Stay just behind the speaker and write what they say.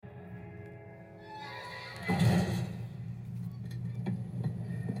Take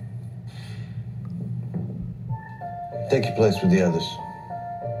your place with the others.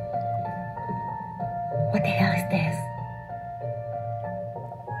 What the hell is this?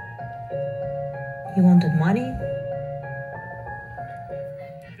 You wanted money?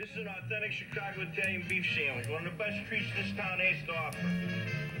 This is an authentic Chicago Italian beef sandwich, one of the best treats this town has to offer.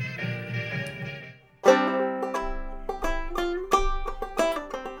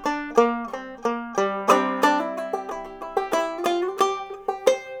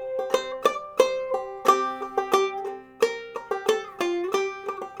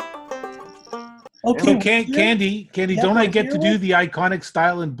 Okay, Candy, Yeah, don't I we're get here to do with- the iconic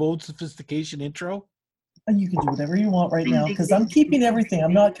style and bold sophistication intro? You can do whatever you want right now because I'm keeping everything.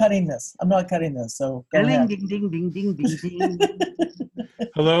 I'm not cutting this. So go ahead. Ding, ding, ding, ding, ding, ding.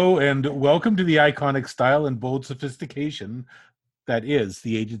 Hello, and welcome to the iconic style and bold sophistication that is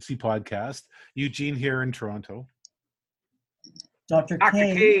the Agency Podcast. Eugene here in Toronto. Dr. Dr.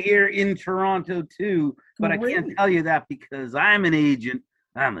 K. K here in Toronto too, but I Great. can't tell you that because I'm an agent.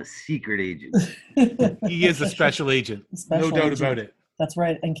 I'm a secret agent. He is a special agent. Special No doubt agent. about it. That's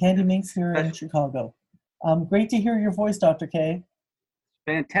right. And Candy Minx here in Chicago. Great to hear your voice, Dr. K.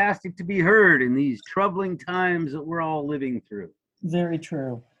 Fantastic to be heard in these troubling times that we're all living through. Very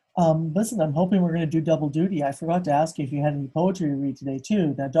true. Listen, I'm hoping we're going to do double duty. I forgot to ask you if you had any poetry to read today,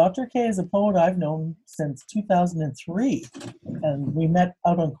 too. Now, Dr. K is a poet I've known since 2003. And we met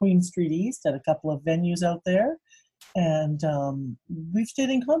out on Queen Street East at a couple of venues out there. And we've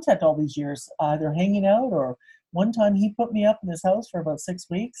stayed in contact all these years, either hanging out or one time he put me up in his house for about 6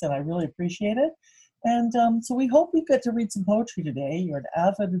 weeks, and I really appreciate it. And so we hope we get to read some poetry today. You're an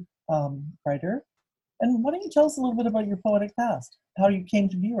avid writer. And why don't you tell us a little bit about your poetic past, how you came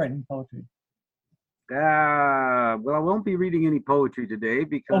to be writing poetry? Well, I won't be reading any poetry today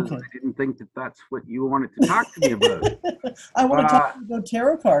because Okay. I didn't think that that's what you wanted to talk to me about. I want to talk about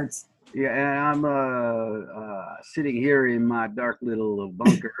tarot cards. Yeah, and I'm sitting here in my dark little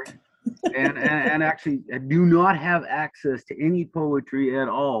bunker, and actually I do not have access to any poetry at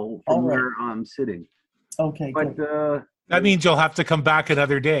all from where I'm sitting. Okay, but good. That means you'll have to come back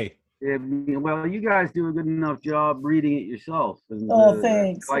another day. Well, you guys do a good enough job reading it yourself. And,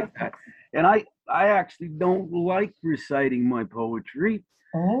 Thanks. Like that. And I actually don't like reciting my poetry.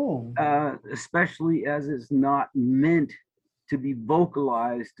 Oh. Especially as it's not meant to be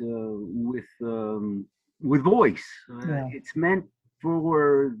vocalized with voice. Yeah. It's meant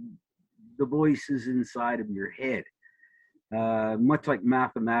for the voices inside of your head. Much like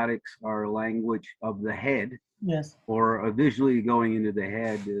mathematics are a language of the head. Yes. Or visually going into the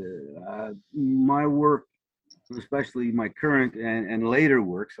head. My work, especially my current and later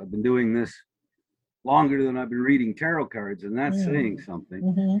works, I've been doing this longer than I've been reading tarot cards, and that's saying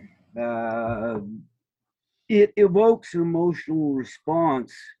something. Mm-hmm. It evokes an emotional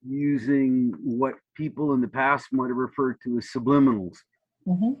response using what people in the past might have referred to as subliminals.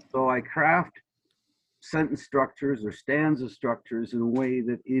 Mm-hmm. So I craft sentence structures or stanza structures in a way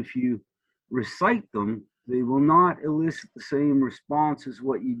that if you recite them, they will not elicit the same response as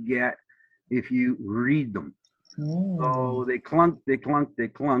what you get if you read them. So they clunk.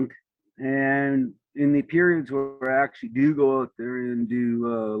 And in the periods where I actually do go out there and do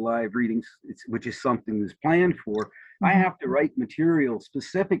live readings, which is something that's planned for, I have to write material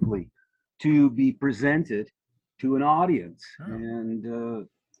specifically to be presented to an audience. And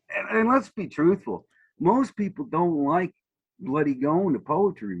let's be truthful, most people don't like bloody going to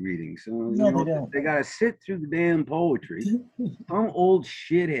poetry readings. No, they don't. They gotta sit through the damn poetry. Some old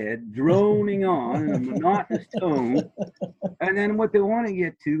shithead droning on in a monotonous tone, and then what they want to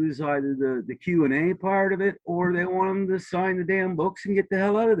get to is either the Q&A part of it, or they want them to sign the damn books and get the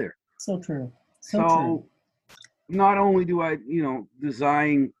hell out of there. So true. So not only do I,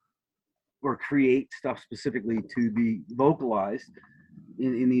 design or create stuff specifically to be vocalized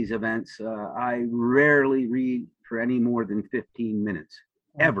in these events, I rarely read for any more than 15 minutes,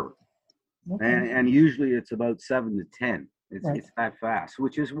 ever. Okay. And usually it's about 7 to 10. It's that fast,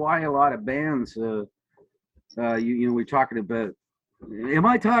 which is why a lot of bands, we're talking about, am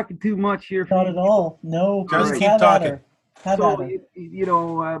I talking too much here? Not at all. No, just please keep talking.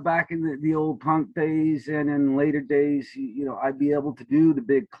 Back in the old punk days and in later days, I'd be able to do the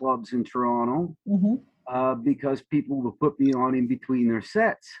big clubs in Toronto because people would put me on in between their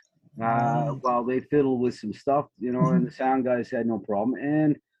sets. While they fiddle with some stuff, and the sound guys had no problem.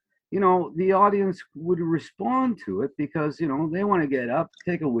 And, the audience would respond to it because, they want to get up,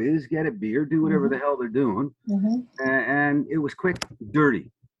 take a whiz, get a beer, do whatever the hell they're doing. And it was quick,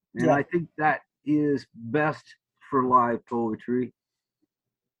 dirty. And I think that is best for live poetry.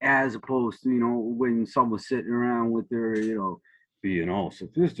 as opposed to, when someone's sitting around with their, being all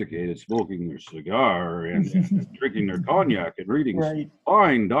sophisticated, smoking their cigar and drinking their cognac and reading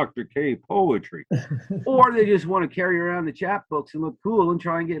fine Dr. K poetry. Or they just want to carry around the chapbooks and look cool and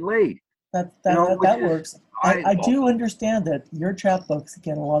try and get laid. That works. I do understand that your chapbooks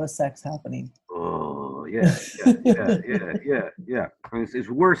get a lot of sex happening. Oh, yeah. It's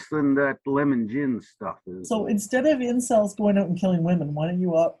worse than that lemon gin stuff. So instead of incels going out and killing women, why don't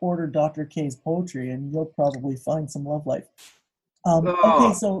you order Dr. K's poetry and you'll probably find some love life.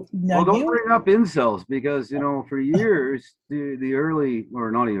 Okay, so now don't bring up incels because, for years, the early, or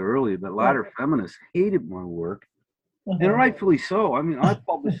not even early, but latter feminists hated my work. And rightfully so. I mean, I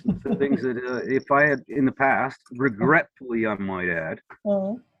published the things that if I had in the past, regretfully, I might add,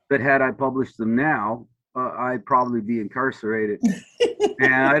 but had I published them now, I'd probably be incarcerated.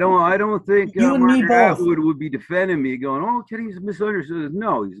 And I don't think Margaret Atwood would be defending me, going, "Oh, Kenny's misunderstood."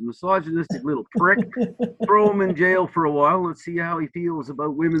 No, he's a misogynistic little prick. Throw him in jail for a while. Let's see how he feels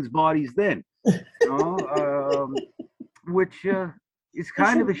about women's bodies then. Which is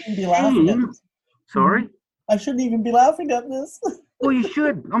kind of a shame. Sorry. I shouldn't even be laughing at this. Well, you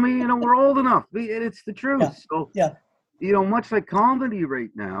should. I mean, we're old enough. It's the truth. Yeah. So, much like comedy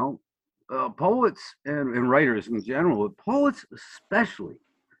right now, poets and writers in general, but poets especially,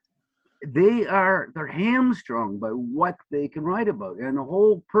 they're hamstrung by what they can write about. And the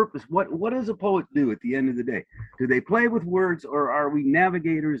whole purpose, what does a poet do at the end of the day? Do they play with words, or are we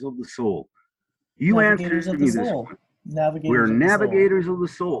navigators of the soul? You answer me this one. We're navigators of the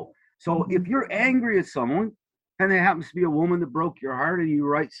soul. So if you're angry at someone, and there happens to be a woman that broke your heart, and you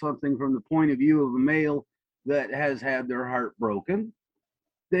write something from the point of view of a male that has had their heart broken,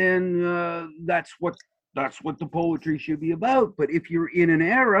 then that's what the poetry should be about. But if you're in an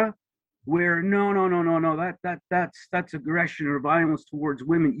era where no, that's aggression or violence towards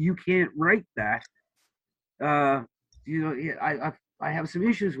women, you can't write that. I have some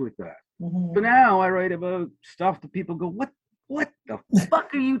issues with that. So now I write about stuff that people go, what the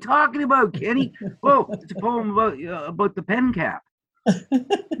fuck are you talking about, Kenny? Oh, it's a poem about the pen cap.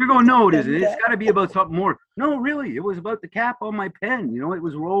 You're going, no, it isn't. It's got to be about something more. No, really, it was about the cap on my pen. It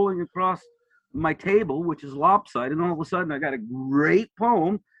was rolling across my table, which is lopsided, and all of a sudden I got a great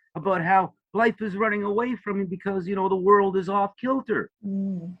poem about how life is running away from me because, the world is off kilter.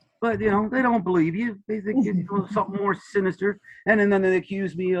 But, they don't believe you. They think it's something more sinister. And then they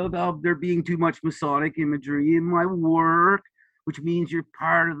accuse me of there being too much Masonic imagery in my work, which means you're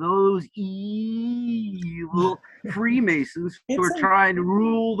part of those evil Freemasons who are trying to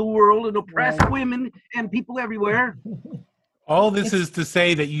rule the world and oppress women and people everywhere. All this is to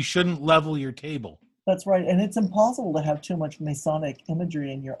say that you shouldn't level your table. That's right. And it's impossible to have too much Masonic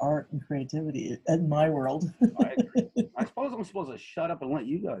imagery in your art and creativity in my world. I suppose I'm supposed to shut up and let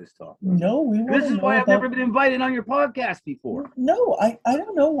you guys talk. No, we won't. This is why I've never been invited on your podcast before. No, I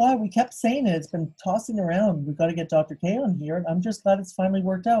don't know why. We kept saying it. It's been tossing around. We've got to get Dr. K on here. And I'm just glad it's finally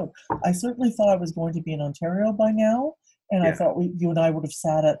worked out. I certainly thought I was going to be in Ontario by now. And I thought you and I would have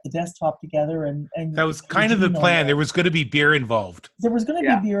sat at the desktop together. And that was kind of the plan. There was going to be beer involved. There was going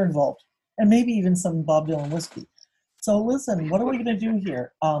to be beer involved. And maybe even some Bob Dylan whiskey. So listen, what are we going to do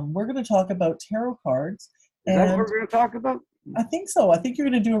here? We're going to talk about tarot cards. Is that what we're going to talk about? I think so. I think you're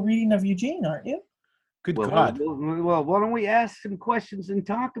going to do a reading of Eugene, aren't you? Good God. Well, why don't we ask some questions and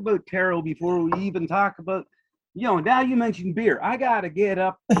talk about tarot before we even talk about, now you mentioned beer. I got to get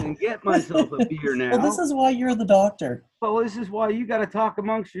up and get myself a beer now. Well, this is why you're the doctor. Well, this is why you got to talk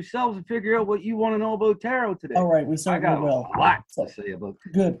amongst yourselves and figure out what you want to know about tarot today. All right, we certainly will. I got a lot to say about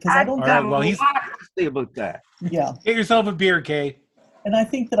that. Good, because I don't got a lot to say about that. Yeah. Get yourself a beer, Kay. And I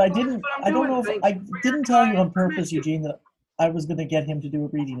think that I didn't tell you on purpose, Eugene, that I was going to get him to do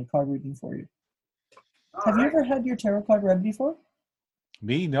a card reading for you. Have you ever had your tarot card read before?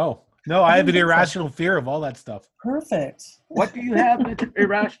 Me? No. No, I have an irrational fear of all that stuff. Perfect. What do you have an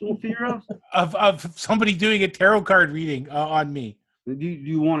irrational fear of? Of somebody doing a tarot card reading on me. Do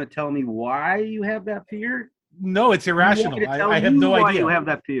you want to tell me why you have that fear? No, it's irrational. I have no idea. Why you have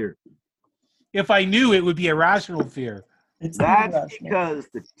that fear? If I knew, it would be a rational fear. That's because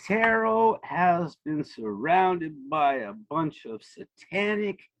the tarot has been surrounded by a bunch of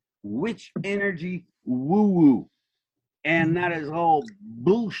satanic witch energy woo-woo. And that is all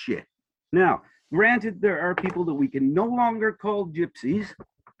bullshit. Now, granted, there are people that we can no longer call gypsies.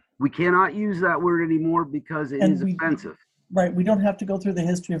 We cannot use that word anymore because it is offensive. Right. We don't have to go through the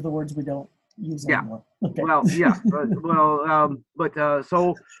history of the words we don't use anymore. Okay. Well, yeah.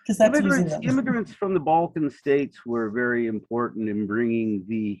 So immigrants from the Balkan states were very important in bringing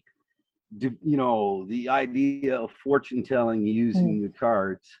the the idea of fortune telling using the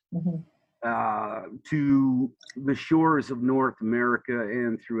cards to the shores of North America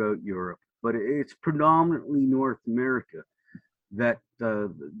and throughout Europe. But it's predominantly North America that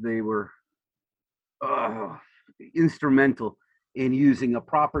they were instrumental in using a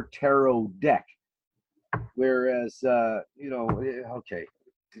proper tarot deck. Whereas, okay,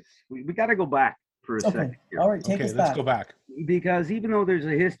 we got to go back for a second here. All right, take us back. Let's go back. Because even though there's a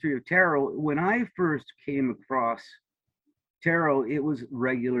history of tarot, when I first came across tarot, it was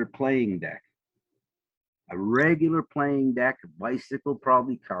regular playing deck. A regular playing deck, a bicycle,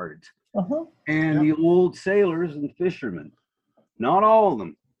 probably cards. And the old sailors and fishermen, not all of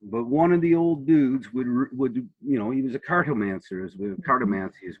them, but one of the old dudes would he was a cartomancer,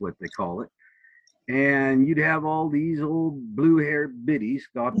 cartomancy is what they call it. And you'd have all these old blue-haired biddies,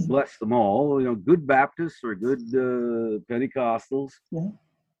 God bless them all, good Baptists or good Pentecostals. Yeah.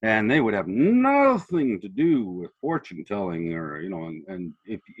 And they would have nothing to do with fortune telling, or and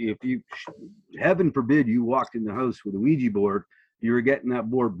if you, heaven forbid, you walked in the house with a Ouija board, you were getting that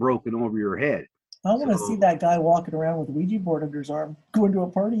board broken over your head. I want to see that guy walking around with a Ouija board under his arm, going to a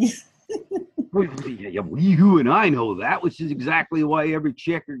party. You and I know that, which is exactly why every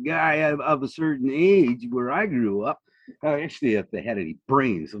chick or guy of a certain age where I grew up, actually, if they had any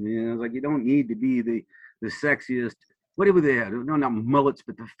brains, I mean, it was like, you don't need to be the sexiest. What did they have? No, not mullets,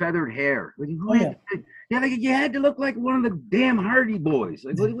 but the feathered hair. You had to look like one of the damn Hardy Boys.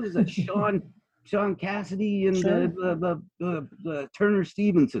 Like, what was that? Sean Cassidy and the Turner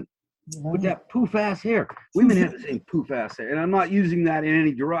Stevenson. With that poof ass hair. Women have the same poof ass hair. And I'm not using that in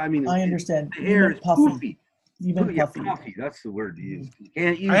any I mean, I understand. The hair is poofy. Even puffy. Puffy. That's the word to use. You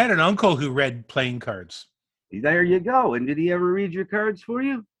can't use. I had an uncle who read playing cards. There you go. And did he ever read your cards for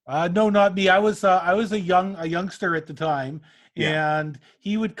you? No, not me. I was a youngster at the time, and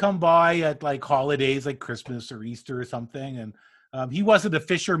he would come by at like holidays, like Christmas or Easter or something. And he wasn't a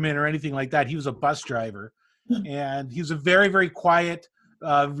fisherman or anything like that. He was a bus driver, and he was a very, very quiet,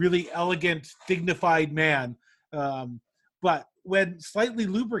 really elegant, dignified man. But when slightly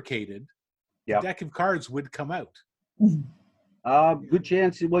lubricated, the deck of cards would come out. Good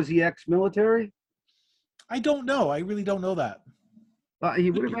chance. Was he ex-military? I don't know. I really don't know that.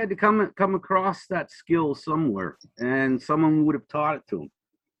 He would have had to come across that skill somewhere, and someone would have taught it to him.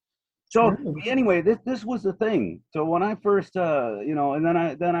 So anyway, this was the thing. So when I first, and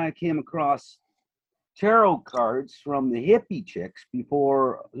then I came across tarot cards from the hippie chicks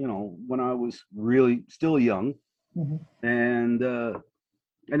before, when I was really still young, and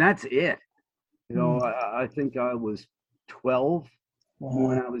that's it. I think I was 12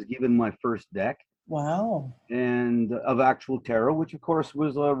 when I was given my first deck. Wow. And of actual tarot, which of course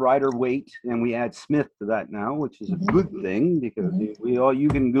was a Rider-Waite, and we add Smith to that now, which is a good thing, because you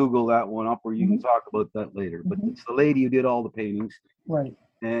can Google that one up, or you can talk about that later. But it's the lady who did all the paintings. Right.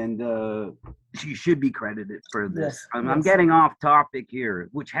 And she should be credited for this. I'm getting off topic here,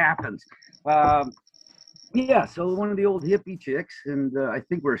 which happens. So one of the old hippie chicks, and I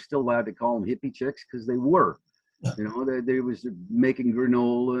think we're still allowed to call them hippie chicks because they were. They was making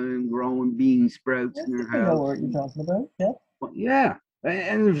granola and growing bean sprouts in their house. I know what you're talking about. Yeah. Well, yeah,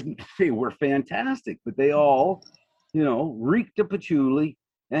 and they were fantastic, but they all, reeked of patchouli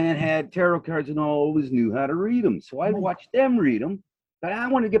and had tarot cards and always knew how to read them. So I watched them read them. But I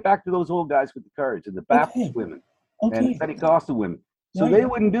want to get back to those old guys with the cards and the Baptist women and the Pentecostal women. So they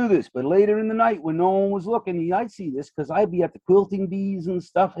wouldn't do this, but later in the night when no one was looking, I'd see this because I'd be at the quilting bees and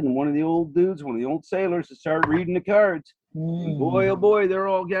stuff, and one of the old dudes, one of the old sailors, would start reading the cards. And boy, oh boy, they're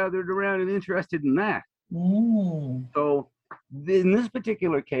all gathered around and interested in that. So in this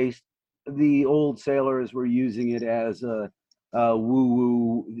particular case, the old sailors were using it as a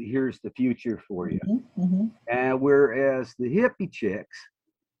woo-woo, here's the future for you. And whereas the hippie chicks,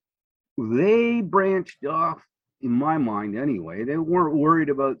 they branched off, in my mind anyway. They weren't worried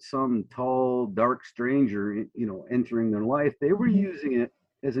about some tall, dark stranger, entering their life. They were using it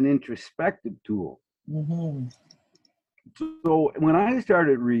as an introspective tool. So when I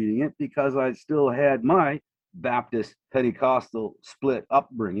started reading it, because I still had my Baptist Pentecostal split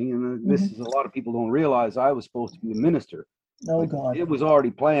upbringing, and this is a lot of people don't realize I was supposed to be a minister. Oh, God. It was already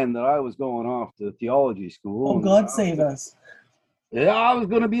planned that I was going off to theology school. Oh, God save us. Yeah, I was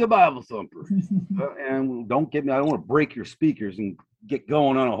going to be a Bible thumper. And don't get me, I don't want to break your speakers and get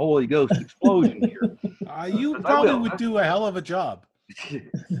going on a Holy Ghost explosion here. You probably would do a hell of a job.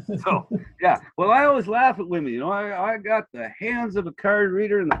 So, yeah. Well, I always laugh at women. I got the hands of a card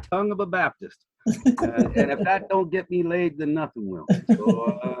reader and the tongue of a Baptist. And if that don't get me laid, then nothing will.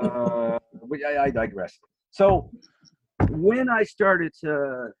 So, I digress. So, when I started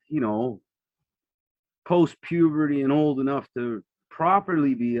to, post-puberty and old enough to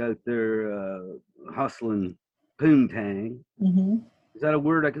properly be out there hustling poontang. Is that a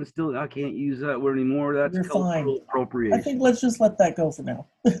word I can't use that word anymore? That's You're cultural fine. appropriation. I think let's just let that go for now.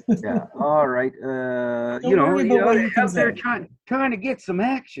 Yeah. All right. Don't worry about what you can out there say. trying to get some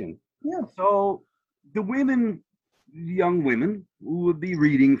action. Yeah. So the young women, would be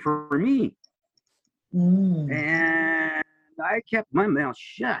reading for me. And I kept my mouth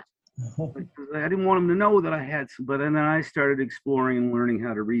shut. Because I didn't want them to know that I had some, but then I started exploring and learning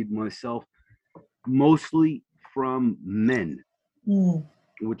how to read myself, mostly from men,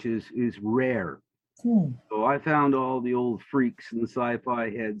 which is rare. So I found all the old freaks and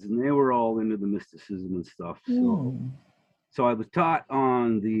sci-fi heads, and they were all into the mysticism and stuff. So I was taught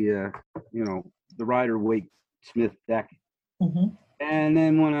on the the Rider-Waite-Smith deck. And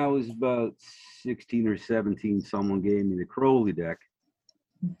then when I was about 16 or 17, someone gave me the Crowley deck.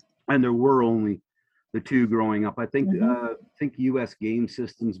 And there were only the two growing up. I think U.S. Game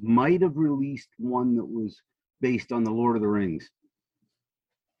Systems might have released one that was based on the Lord of the Rings.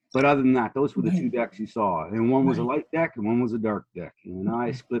 But other than that, those were the two decks you saw. And one was a light deck and one was a dark deck. And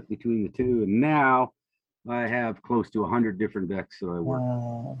I split between the two. And now I have close to 100 different decks that I work.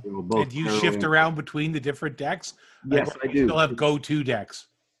 And do you shift around between the different decks? Yes, I do. Still have go-to decks?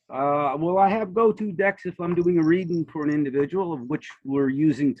 Well, I have go-to decks if I'm doing a reading for an individual, of which we're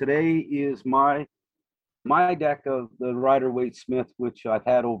using today is my deck of the Rider-Waite-Smith, which I've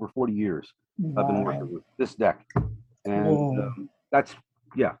had over 40 years. I've been working with this deck. And that's,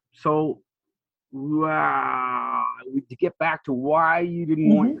 yeah. So, to get back to why you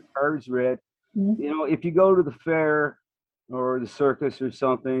didn't want your cards read, if you go to the fair or the circus or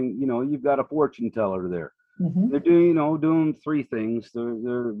something, you've got a fortune teller there. They're doing three things.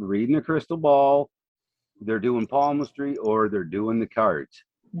 They're reading a crystal ball, they're doing palmistry, or they're doing the cards.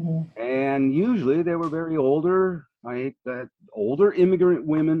 And usually they were very older. I hate that, older immigrant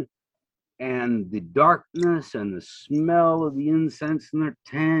women, and the darkness and the smell of the incense in their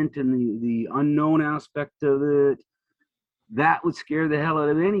tent and the unknown aspect of it, that would scare the hell out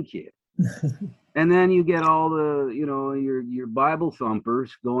of any kid. And then you get all the, your Bible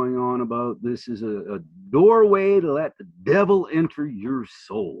thumpers going on about this is a doorway to let the devil enter your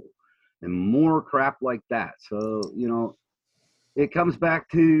soul and more crap like that. So, it comes back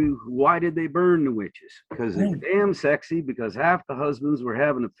to, why did they burn the witches? Because they're damn sexy, because half the husbands were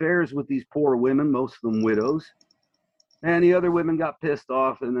having affairs with these poor women, most of them widows. And the other women got pissed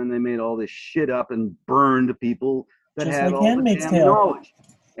off, and then they made all this shit up and burned people that Just had like all the Handmaid's damn Tale. knowledge.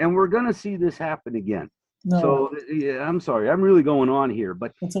 And we're going to see this happen again. No. So, yeah, I'm sorry, I'm really going on here,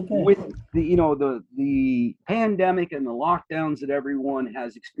 but It's okay. with the pandemic and the lockdowns that everyone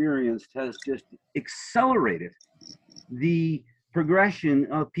has experienced has just accelerated the progression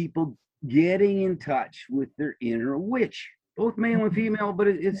of people getting in touch with their inner witch, both male and female, but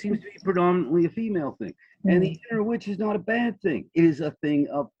it seems to be predominantly a female thing. And the inner witch is not a bad thing. It is a thing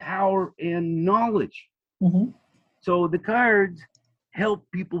of power and knowledge. So the cards help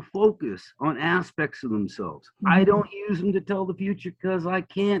people focus on aspects of themselves. I don't use them to tell the future because I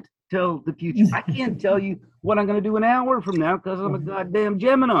can't tell the future. I can't tell you what I'm going to do an hour from now because I'm a goddamn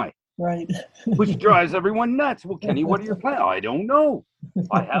Gemini. Right. Which drives everyone nuts. Well, Kenny, what are your plans? I don't know.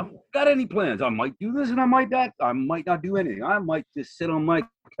 I haven't got any plans. I might do this and I might not do anything. I might just sit on my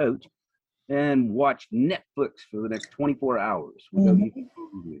couch and watch Netflix for the next 24 hours without eating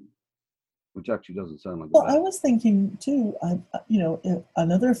food. Which actually doesn't sound like I was thinking too,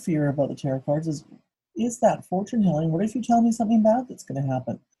 another fear about the tarot cards is that fortune telling. What if you tell me something bad that's going to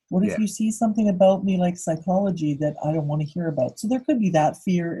happen? What if you see something about me, like psychology, that I don't want to hear about? So there could be that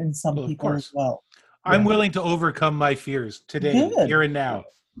fear in some people as well. I'm willing to overcome my fears today, here and now.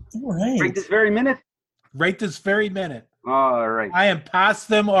 Right. Right this very minute? Right this very minute. All right. I am past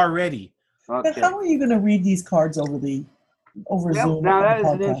them already. But how are you going to read these cards over Zoom? Now that is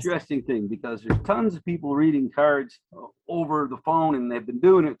an interesting thing, because there's tons of people reading cards over the phone, and they've been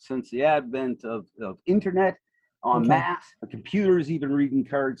doing it since the advent of internet en masse. A computer is even reading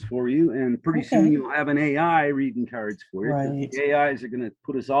cards for you, and pretty soon you'll have an AI reading cards for you. Right. The AIs are going to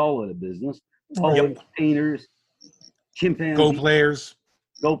put us all out of business. Painters, chimpanzees, Go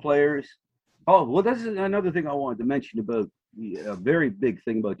players. Oh, well, this is another thing I wanted to mention about a very big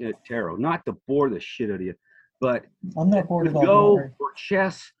thing about tarot. Not to bore the shit out of you, but I'm not bored at all. Go or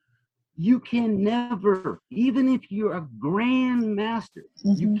chess, you can never, even if you're a grand master,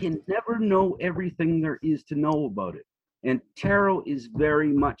 you can never know everything there is to know about it. And tarot is very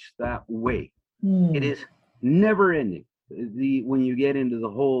much that way. It is never ending. when you get into the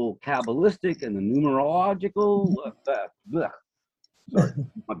whole Kabbalistic and the numerological, sorry,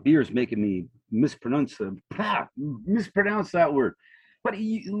 my beer's making me mispronounce that word. But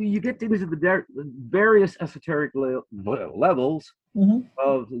you get into the various esoteric levels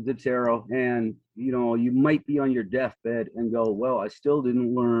of the tarot, and you might be on your deathbed and go, well, I still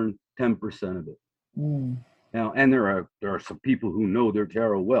didn't learn 10% of it. Now, and there are some people who know their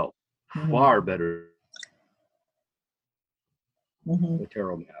tarot well, far better than the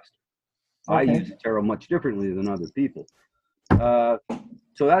tarot master. I use the tarot much differently than other people. So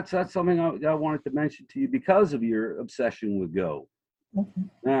that's something I wanted to mention to you because of your obsession with Go.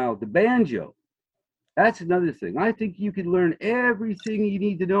 Now, the banjo, that's another thing. I think you could learn everything you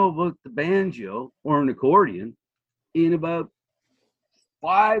need to know about the banjo or an accordion in about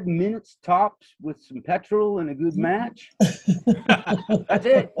 5 minutes tops with some petrol and a good match. That's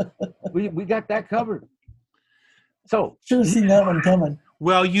it. We got that covered. So should have seen that one coming.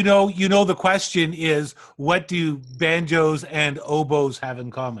 Well, the question is, what do banjos and oboes have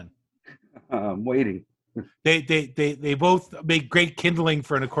in common? I'm waiting. They both make great kindling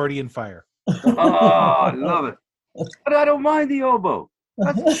for an accordion fire. Oh, I love it. But I don't mind the oboe.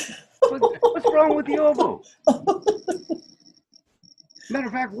 What's wrong with the oboe? Matter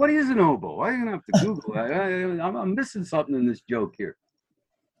of fact, what is an oboe? I'm gonna have to Google that. I'm missing something in this joke here.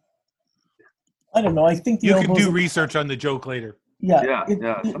 I don't know. I think you can do research on the joke later. Yeah.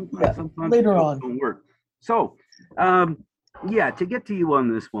 Sometimes later on don't work. So, to get to you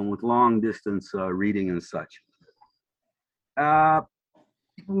on this one with long distance reading and such.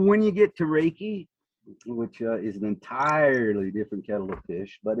 When you get to Reiki, which is an entirely different kettle of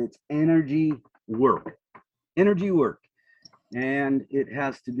fish, but it's energy work. And it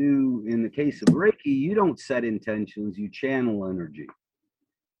has to do, in the case of Reiki, you don't set intentions, you channel energy.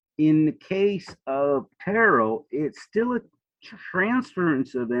 In the case of tarot, it's still a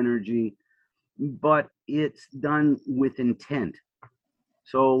transference of energy, but it's done with intent.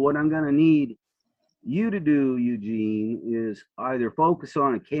 So what I'm going to need you to do, Eugene, is either focus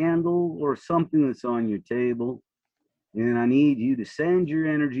on a candle or something that's on your table, and I need you to send your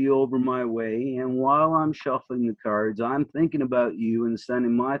energy over my way. And while I'm shuffling the cards, I'm thinking about you and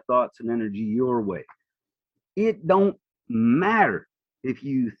sending my thoughts and energy your way. It don't matter if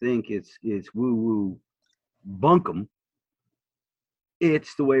you think it's woo-woo bunkum.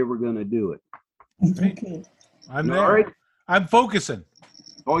 It's the way we're going to do it. Okay. I'm there. All right? I'm focusing.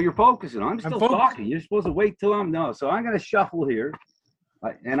 Oh, you're focusing. I'm still talking. You're supposed to wait till I'm done. So I'm going to shuffle here.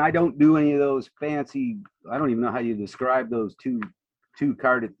 And I don't do any of those fancy, I don't even know how you describe those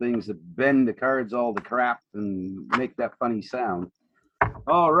two-carded things that bend the cards all the crap and make that funny sound.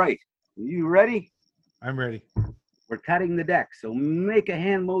 All right. Are you ready? I'm ready. We're cutting the deck. So make a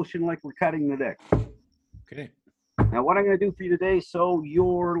hand motion like we're cutting the deck. Okay. Now, what I'm going to do for you today, so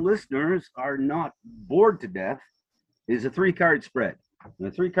your listeners are not bored to death, is a 3-card spread.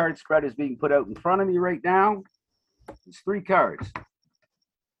 And the 3-card spread is being put out in front of me right now. It's 3 cards.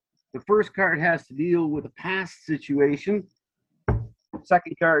 The first card has to deal with a past situation.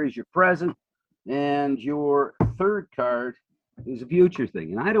 Second card is your present. And your third card is a future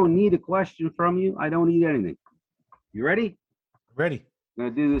thing. And I don't need a question from you. I don't need anything. You ready? Ready. I'm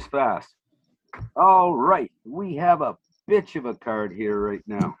going to do this fast. All right. We have a bitch of a card here right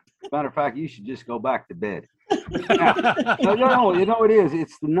now. Matter of fact, you should just go back to bed. No, you know it is.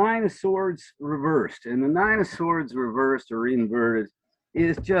 It's the 9 of Swords reversed. And the 9 of Swords reversed or inverted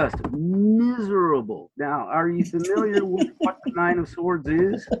is just miserable. Now, are you familiar with what the 9 of Swords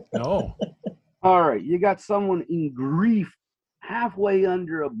is? No. All right. You got someone in grief halfway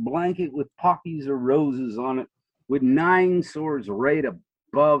under a blanket with poppies or roses on it with 9 swords right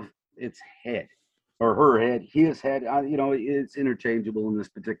above its head. Or her head, his head. It's interchangeable in this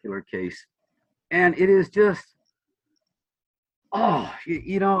particular case. And it is just,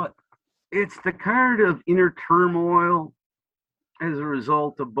 it's the card of inner turmoil as a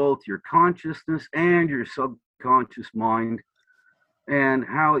result of both your consciousness and your subconscious mind, and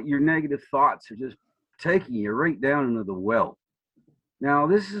how your negative thoughts are just taking you right down into the well. Now,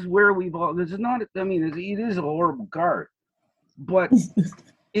 this is where it is a horrible card, but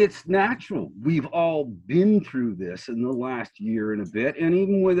it's natural. We've all been through this in the last year and a bit, and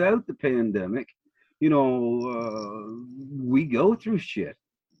even without the pandemic, we go through shit.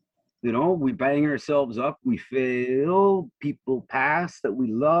 We bang ourselves up, we fail, people pass that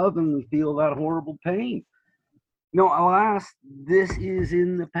we love, and we feel that horrible pain. Alas, this is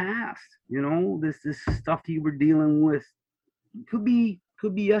in the past. This stuff you were dealing with could be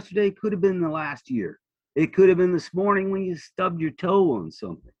yesterday, could have been the last year. It could have been this morning when you stubbed your toe on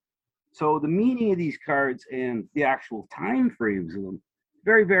something. So the meaning of these cards and the actual time frames of them,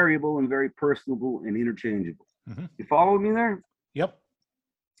 very variable and very personable and interchangeable. Mm-hmm. You follow me there? Yep.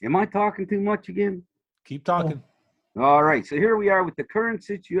 Am I talking too much again? Keep talking. All right. So here we are with the current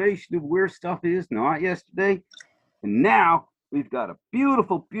situation of where stuff is, not yesterday. And now we've got a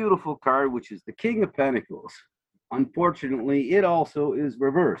beautiful, beautiful card, which is the King of Pentacles. Unfortunately, it also is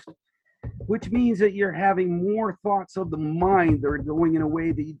reversed, which means that you're having more thoughts of the mind that are going in a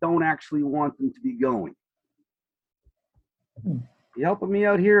way that you don't actually want them to be going. You helping me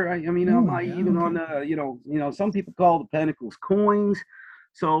out here? I mean, I'm not even on the, you know, some people call the Pentacles coins.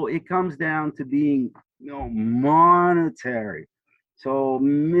 So it comes down to being, monetary. So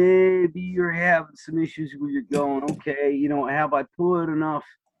maybe you're having some issues where you're going, okay, have I put enough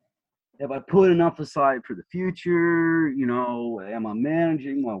aside for the future? Am I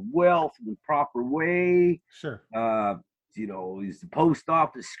managing my wealth in the proper way? Sure. Is the post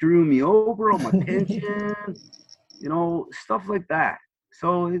office screwing me over on my pension? Stuff like that.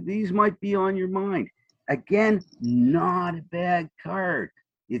 So these might be on your mind. Again, not a bad card.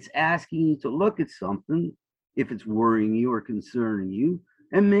 It's asking you to look at something if it's worrying you or concerning you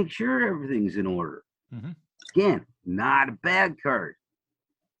and make sure everything's in order. Mm-hmm. Again, not a bad card.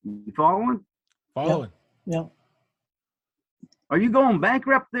 You following? Following. Yeah. Are you going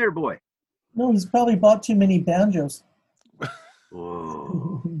bankrupt there, boy? No, he's probably bought too many banjos.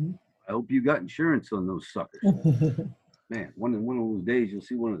 Whoa. I hope you got insurance on those suckers. Man, one of those days you'll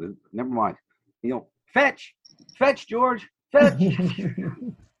see one of the, never mind. Fetch, George, fetch.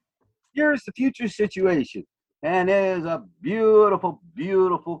 Here's the future situation. And it is a beautiful,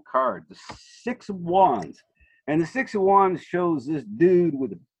 beautiful card. The Six of Wands. And the Six of Wands shows this dude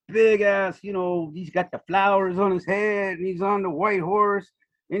with a big ass, he's got the flowers on his head and he's on the white horse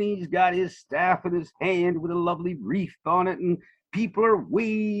and he's got his staff in his hand with a lovely wreath on it and people are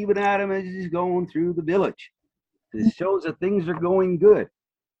waving at him as he's going through the village. This shows that things are going good.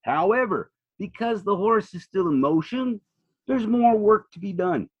 However, because the horse is still in motion, there's more work to be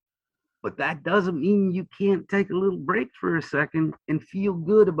done. But that doesn't mean you can't take a little break for a second and feel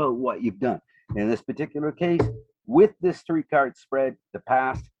good about what you've done. In this particular case, with this 3-card spread, the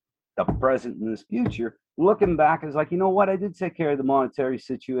past, the present, and this future, looking back is like, you know what? I did take care of the monetary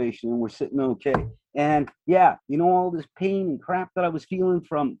situation and we're sitting okay. And yeah, all this pain and crap that I was feeling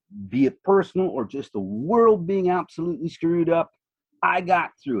from, be it personal or just the world being absolutely screwed up, I got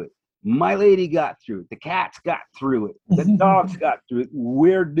through it. My lady got through it. The cats got through it. The dogs got through it.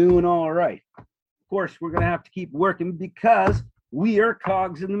 We're doing all right. Of course, we're going to have to keep working because we are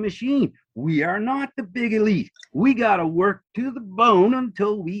cogs in the machine. We are not the big elite. We got to work to the bone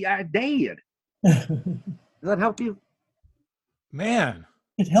until we are dead. Does that help you? Man.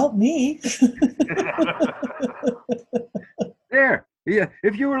 It helped me. There. Yeah.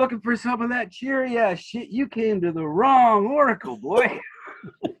 If you were looking for some of that cheery ass shit, you came to the wrong oracle, boy.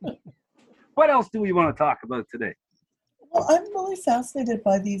 What else do we want to talk about today? Well, I'm really fascinated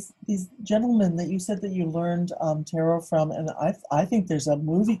by these gentlemen that you said that you learned tarot from, and I think there's a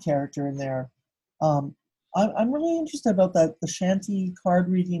movie character in there. I'm really interested about the Shanty card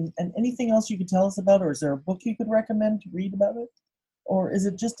reading and anything else you could tell us about, or is there a book you could recommend to read about it? Or is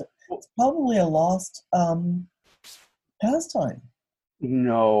it just, it's probably a lost pastime?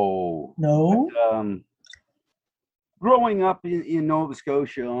 No. No? But, growing up in Nova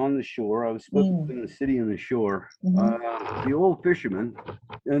Scotia on the shore, I was supposed to live in the city on the shore. The old fishermen,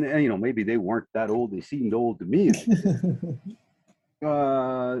 and maybe they weren't that old, they seemed old to me.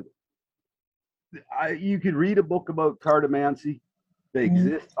 You could read a book about cartomancy. They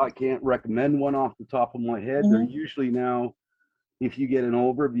exist. I can't recommend one off the top of my head. They're usually now, if you get an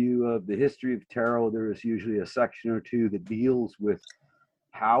overview of the history of tarot, there is usually a section or two that deals with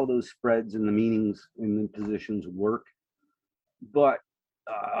how those spreads and the meanings and the positions work. But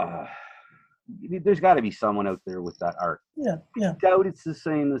there's got to be someone out there with that art. Yeah. I doubt it's the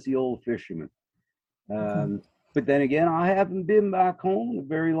same as the old fisherman. But then again, I haven't been back home in a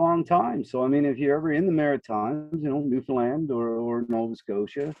very long time. So, I mean, if you're ever in the Maritimes, Newfoundland or Nova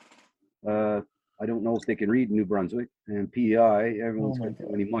Scotia, I don't know if they can read New Brunswick and PEI. Everyone's got too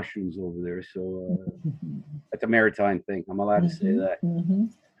many mushrooms over there. So that's a maritime thing. I'm allowed to say that.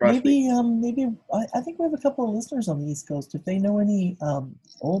 Maybe I think we have a couple of listeners on the East Coast. If they know any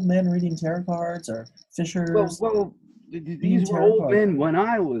old men reading tarot cards or fishers. Well, these were old men when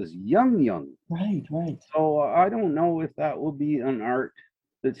I was young. Right. So I don't know if that will be an art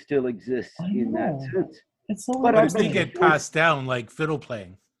that still exists in that sense. It's so but if they get passed down like fiddle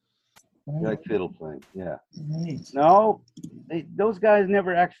playing. Right. Like fiddle playing, yeah. Right. No, those guys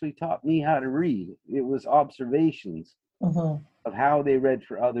never actually taught me how to read. It was observations of how they read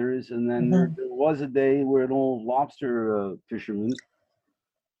for others. And then there was a day where an old lobster fisherman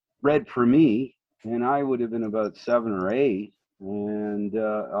read for me, and I would have been about 7 or 8. And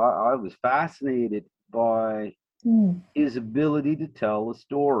I was fascinated by his ability to tell a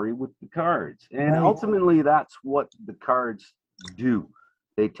story with the cards. And ultimately, that's what the cards do.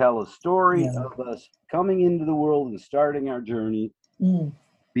 They tell a story of us coming into the world and starting our journey,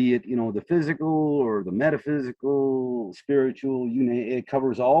 be it, the physical or the metaphysical, spiritual, it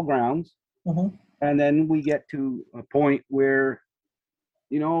covers all grounds. And then we get to a point where,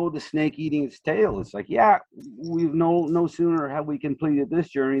 the snake eating its tail. It's like, we've no sooner have we completed this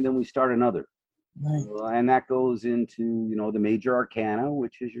journey than we start another. And that goes into, the major arcana,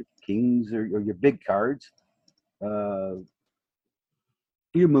 which is your kings or your big cards.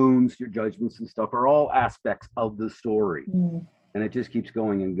 Your moons, your judgments and stuff are all aspects of the story. And it just keeps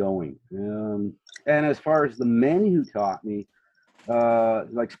going and going. And as far as the men who taught me,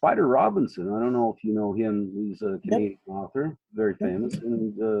 like Spider Robinson, I don't know if you know him. He's a Canadian author, very famous,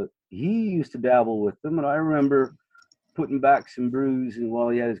 and he used to dabble with them. And I remember putting back some brews and while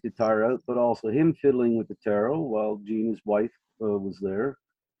he had his guitar out, but also him fiddling with the tarot while Jean, his wife, was there.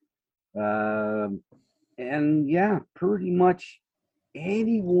 And pretty much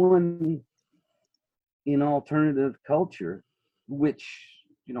anyone in alternative culture, which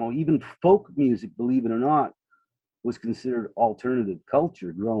even folk music, believe it or not, was considered alternative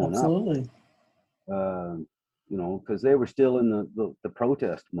culture growing up. Because they were still in the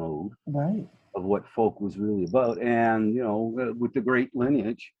protest mode of what folk was really about. And, with the great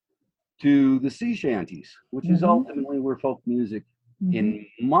lineage to the sea shanties, which is ultimately where folk music, in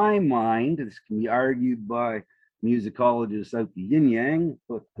my mind, this can be argued by musicologists out the yin yang,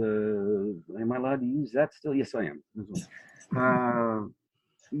 but am I allowed to use that still? Yes, I am.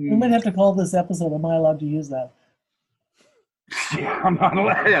 We might have to call this episode, Am I Allowed to Use That? Yeah, I'm not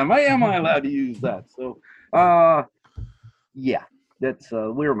allowed. Am I allowed to use that? So, that's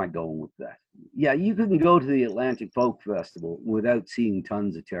where am I going with that? Yeah, you couldn't go to the Atlantic Folk Festival without seeing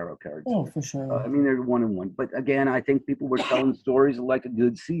tons of tarot cards. Oh, for sure. I mean, they're one in one. But again, I think people were telling stories like a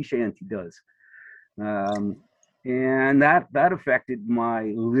good sea shanty does, and that affected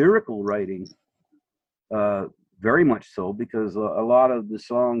my lyrical writing. Very much so, because a lot of the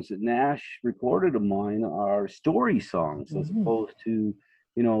songs that Nash recorded of mine are story songs, as opposed to,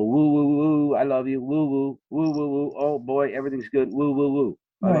 woo, woo, woo, I love you, woo, woo, woo, woo, woo, oh boy, everything's good, woo, woo,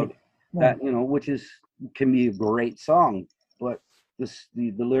 woo. That, which can be a great song, but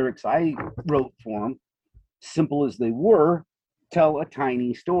the lyrics I wrote for them, simple as they were, tell a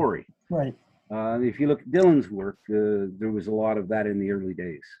tiny story. Right. If you look at Dylan's work, there was a lot of that in the early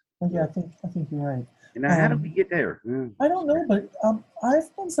days. Yeah, I think you're right. And now, how did we get there? I don't know, but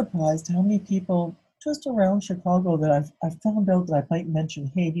I've been surprised how many people just around Chicago that I've found out that I might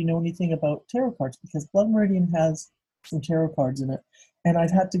mention, hey, do you know anything about tarot cards? Because Blood Meridian has some tarot cards in it. And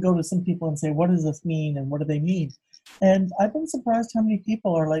I've had to go to some people and say, what does this mean and what do they mean? And I've been surprised how many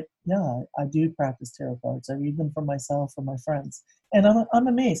people are like, yeah, I do practice tarot cards. I read them for myself, for my friends. And I'm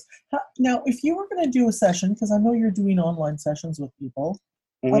amazed. Now, if you were going to do a session, because I know you're doing online sessions with people,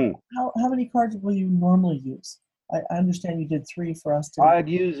 how many cards will you normally use? I understand you did 3 for us today. I'd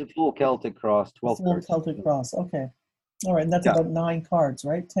use a full Celtic cross, 12 full cards. Celtic cross, okay. All right, and that's about 9 cards,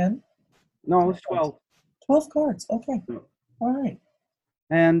 right? 10? No, it's 12. 12 cards, okay. All right.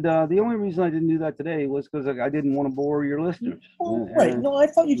 And the only reason I didn't do that today was because I didn't want to bore your listeners. Right. No, I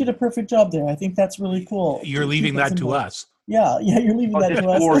thought you did a perfect job there. I think that's really cool. You're leaving that to us. Yeah, you're leaving that to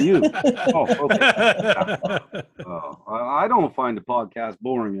us. For you. Oh, okay. I don't find the podcast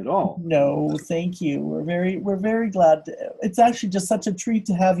boring at all. No, thank you. We're very glad. It's actually just such a treat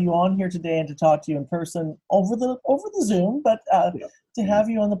to have you on here today and to talk to you in person over the Zoom, but to have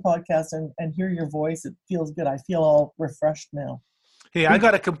you on the podcast and hear your voice, it feels good. I feel all refreshed now. Hey, I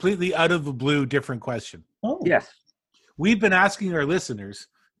got a completely out of the blue different question. Oh. Yes. We've been asking our listeners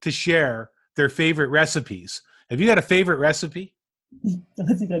to share their favorite recipes. Have you got a favorite recipe?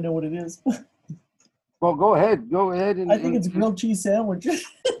 I think I know what it is. Well, go ahead. I think it's grilled cheese sandwich.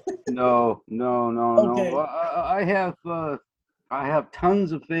 No. Okay. I have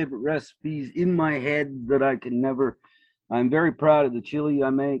tons of favorite recipes in my head that I can never. I'm very proud of the chili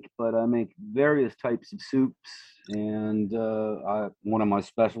I make, but I make various types of soups, and one of my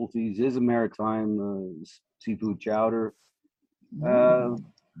specialties is a maritime seafood chowder.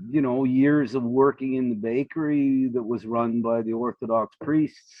 Years of working in the bakery that was run by the Orthodox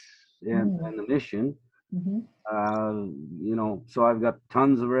priests and the mission. So I've got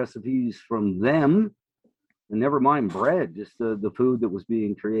tons of recipes from them, and never mind bread, just the food that was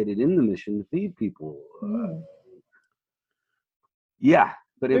being created in the mission to feed people. Yeah,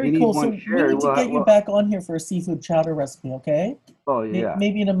 but if Very you need cool. one So we shared, need to get you back on here for a seafood chowder recipe, okay? Oh yeah,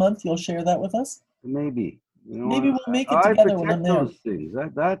 Maybe in a month you'll share that with us. maybe. You know, Maybe we'll make it I together when I'm protect there. those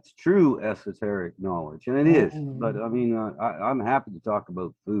things. That's true esoteric knowledge, and it is. But I mean, I'm happy to talk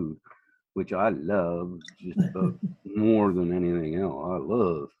about food, which I love just about more than anything else. I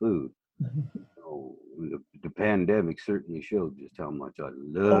love food. So the pandemic certainly showed just how much I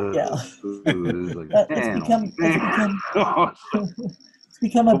love food. It was like, It's damn, become it's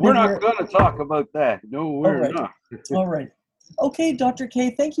become a but we're bigger. not going to talk about that. No, we're not. All right. Okay, Dr.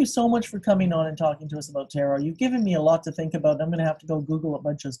 K, thank you so much for coming on and talking to us about tarot. You've given me a lot to think about. I'm going to have to go Google a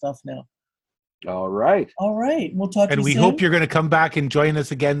bunch of stuff now. All right. All right. We'll talk to you soon. And we hope you're going to come back and join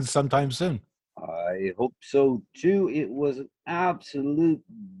us again sometime soon. I hope so too. It was an absolute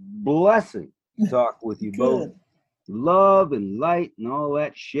blessing to talk with you both. Love and light and all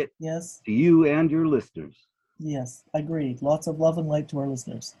that shit. Yes. To you and your listeners. Yes, agreed. Lots of love and light to our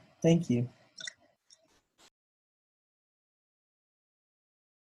listeners. Thank you.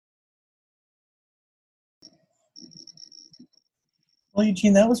 Well,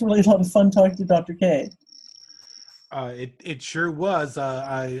 Eugene, that was really a lot of fun talking to Dr. K. It sure was.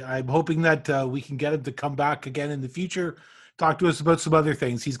 I'm hoping that we can get him to come back again in the future, talk to us about some other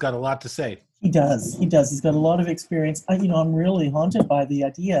things. He's got a lot to say. He does. He's got a lot of experience. I'm really haunted by the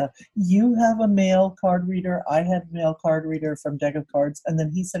idea. You have a male card reader. I had a male card reader from Deck of Cards, and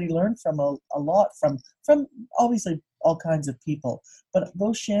then he said he learned from a lot from obviously all kinds of people. But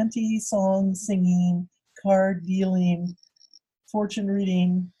those shanty songs, singing, card dealing, fortune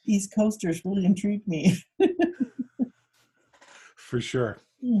reading, East Coasters really intrigued me. For sure.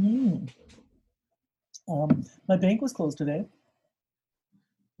 Mm-hmm. My bank was closed today.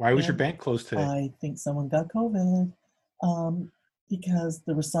 Why was your bank closed today? I think someone got COVID because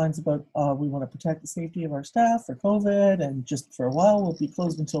there were signs about we want to protect the safety of our staff for COVID, and just for a while we'll be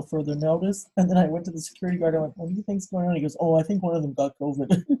closed until further notice. And then I went to the security guard. I went, "What do you think's going on?" He goes, "Oh, I think one of them got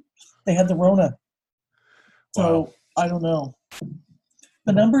COVID." They had the Rona. So wow. I don't know.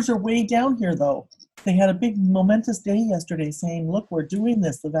 The numbers are way down here, though. They had a big momentous day yesterday saying, "Look, we're doing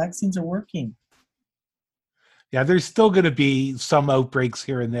this. The vaccines are working." Yeah, there's still going to be some outbreaks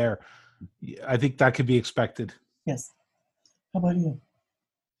here and there. I think that could be expected. Yes. How about you?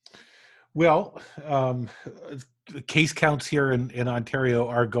 Well, the case counts here in Ontario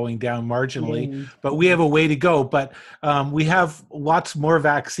are going down marginally, but we have a way to go. But we have lots more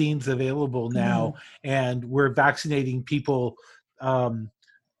vaccines available now, and we're vaccinating people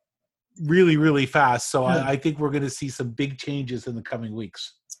really, really fast. So I think we're going to see some big changes in the coming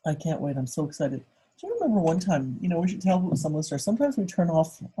weeks. I can't wait. I'm so excited. Do you remember one time, we should tell some listeners, sometimes we turn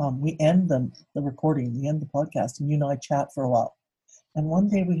off, we end the recording, we end the podcast, and you and I chat for a while. And one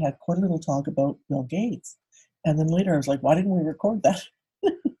day we had quite a little talk about Bill Gates. And then later I was like, why didn't we record that?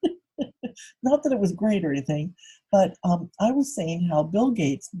 Not that it was great or anything, but I was saying how Bill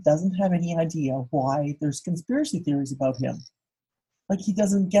Gates doesn't have any idea why there's conspiracy theories about him. Like, he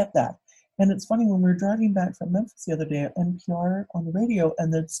doesn't get that. And it's funny, when we were driving back from Memphis the other day at NPR on the radio,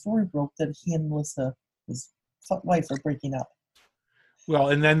 and the story broke that he and Melissa, his wife, are breaking up. Well,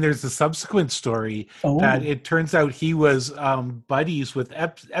 and then there's the subsequent story that it turns out he was buddies with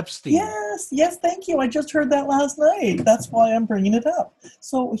Epstein. Yes, thank you. I just heard that last night. That's why I'm bringing it up.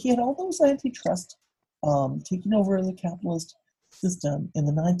 So he had all those antitrust taking over the capitalist system in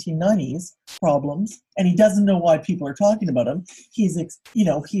the 1990s problems, and he doesn't know why people are talking about him. He's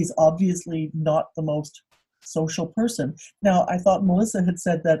obviously not the most social person. Now, I thought Melissa had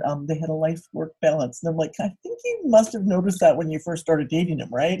said that they had a life-work balance, and I'm like, I think you must have noticed that when you first started dating him,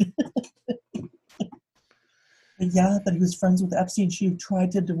 right? Yeah, that he was friends with Epstein. She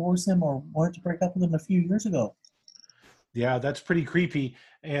tried to divorce him or wanted to break up with him a few years ago. Yeah, that's pretty creepy.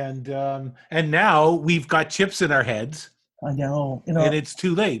 And now we've got chips in our heads. I know. And it's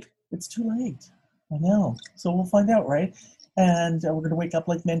too late. It's too late. I know. So we'll find out, right? And we're going to wake up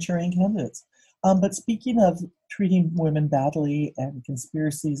like Manchurian candidates. But speaking of treating women badly and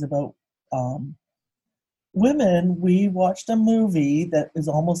conspiracies about women, we watched a movie that is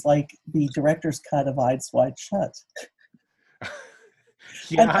almost like the director's cut of Eyes Wide Shut.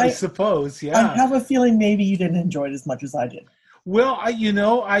 Yeah, I suppose. Yeah. I have a feeling maybe you didn't enjoy it as much as I did. Well,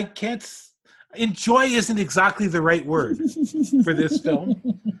 I can't. Enjoy isn't exactly the right word for this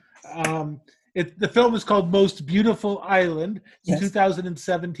film. The film is called Most Beautiful Island. It's a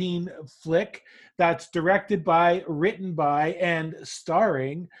 2017 flick that's directed by, written by, and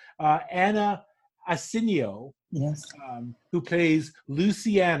starring Anna Asinio, who plays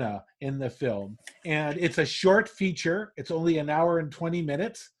Luciana in the film. And it's a short feature. It's only an hour and 20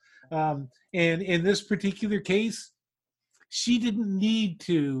 minutes. And in this particular case, she didn't need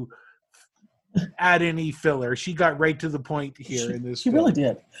to add any filler. She got right to the point here in this She film. really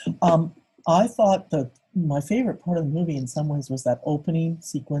did. I thought that my favorite part of the movie in some ways was that opening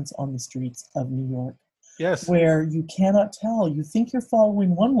sequence on the streets of New York. Yes. Where you cannot tell. You think you're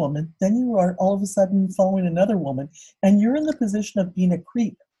following one woman, then you are all of a sudden following another woman, and you're in the position of being a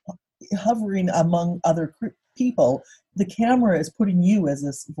creep, hovering among other people. The camera is putting you as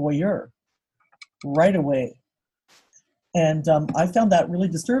this voyeur right away. And I found that really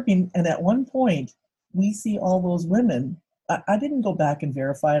disturbing. And at one point, we see all those women. I didn't go back and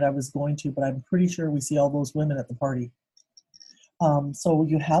verify it. I was going to, but I'm pretty sure we see all those women at the party. So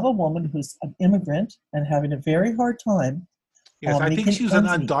you have a woman who's an immigrant and having a very hard time. Yes, I think she was an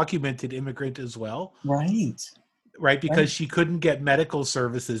undocumented immigrant as well. Right, because she couldn't get medical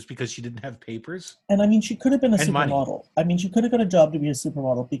services because she didn't have papers. And I mean, she could have been a supermodel. I mean, she could have got a job to be a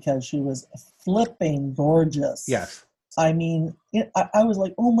supermodel because she was flipping gorgeous. Yes. I mean, I was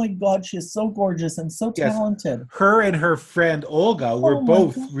like, oh my God, she is so gorgeous and so talented. Her and her friend Olga were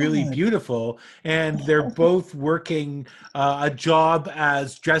both really beautiful, and they're both working a job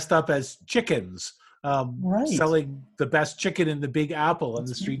as dressed up as chickens, selling the best chicken in the Big Apple on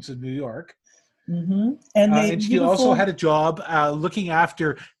the streets of New York. Mm-hmm. And she also had a job looking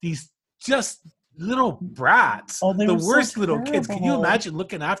after these just little brats, the worst little kids. Can you imagine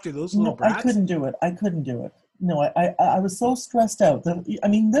looking after those little brats? I couldn't do it. No, I was so stressed out. I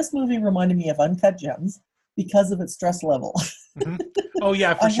mean, this movie reminded me of Uncut Gems because of its stress level. Mm-hmm. Oh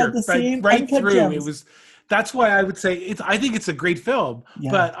yeah, for sure. Right through Gems. It was. That's why I would say I think it's a great film,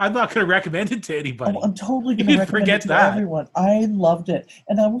 but I'm not going to recommend it to anybody. I'm totally going to recommend it to everyone. I loved it.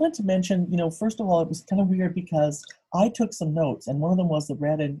 And I wanted to mention, first of all, it was kind of weird because I took some notes, and one of them was the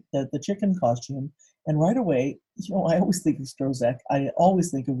red and the chicken costume. And right away, I always think of Strozek. I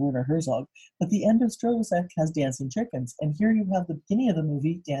always think of Werner Herzog. But the end of Strozek has dancing chickens. And here you have the beginning of the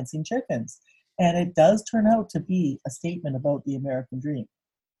movie, dancing chickens. And it does turn out to be a statement about the American dream.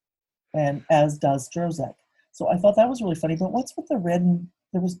 And as does Strozek. So I thought that was really funny. But what's with there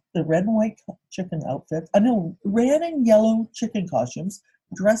was the red and white chicken outfit. I know, red and yellow chicken costumes,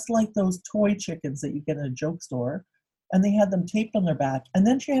 dressed like those toy chickens that you get in a joke store. And they had them taped on their back. And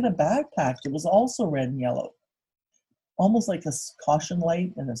then she had a backpack that was also red and yellow. Almost like a caution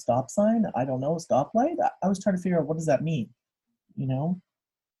light and a stop sign. I don't know, a stoplight. I was trying to figure out, what does that mean? And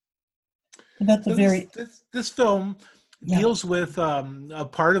that's this film deals with a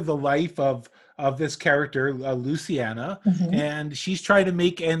part of the life of this character, Luciana, and she's trying to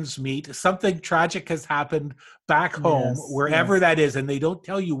make ends meet. Something tragic has happened back home, wherever that is, and they don't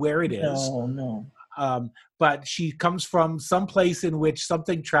tell you where it is. No. But she comes from some place in which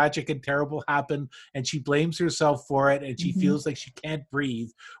something tragic and terrible happened, and she blames herself for it, and she feels like she can't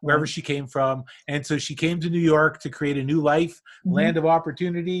breathe wherever she came from. And so she came to New York to create a new life, land of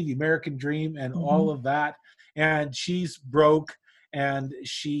opportunity, the American dream, and all of that. And she's broke, and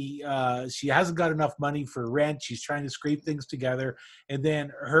she hasn't got enough money for rent. She's trying to scrape things together. And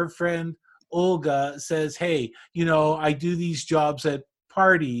then her friend Olga says, hey, I do these jobs at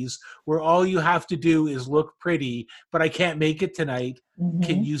parties where all you have to do is look pretty, but I can't make it tonight.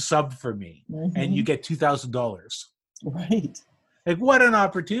 Can you sub for me? And you get $2,000. Right. Like, what an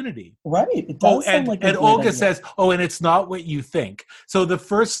opportunity. Right. It does sound like and Olga says, and it's not what you think. So the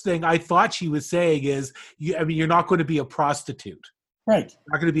first thing I thought she was saying is, you're not going to be a prostitute. Right.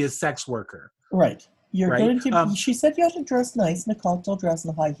 You're not going to be a sex worker. Right. You're going to, she said you have to dress nice in a cocktail dress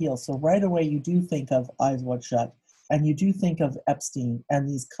and high heels. So right away you do think of Eyes Wide Shut. And you do think of Epstein and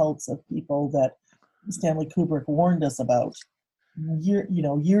these cults of people that Stanley Kubrick warned us about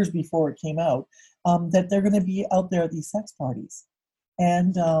years before it came out, that they're going to be out there at these sex parties.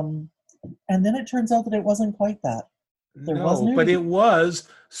 And then it turns out that it wasn't quite that. But it was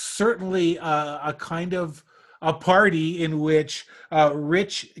certainly a kind of a party in which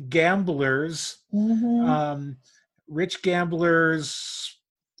rich gamblers,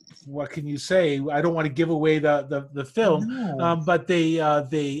 what can you say? I don't want to give away the film, but they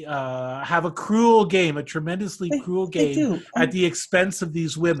have a cruel game, a tremendously cruel game at the expense of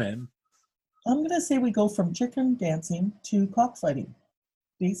these women. I'm going to say we go from chicken dancing to cockfighting,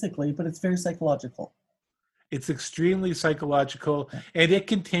 basically, but it's very psychological. It's extremely psychological, and it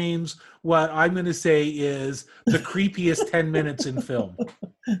contains what I'm going to say is the creepiest 10 minutes in film.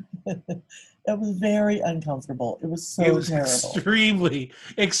 It was very uncomfortable. It was so terrible. Extremely,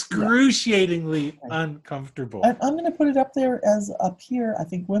 excruciatingly uncomfortable. I'm going to put it up there as up here. I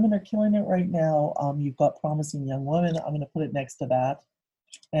think women are killing it right now. You've got Promising Young Women. I'm going to put it next to that.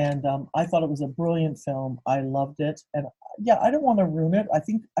 And I thought it was a brilliant film. I loved it. And I don't want to ruin it. I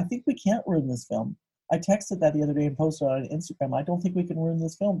think we can't ruin this film. I texted that the other day and posted on Instagram. I don't think we can ruin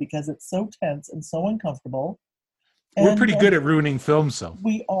this film because it's so tense and so uncomfortable. We're pretty good at ruining films, though.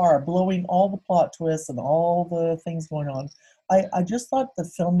 We are blowing all the plot twists and all the things going on. I just thought the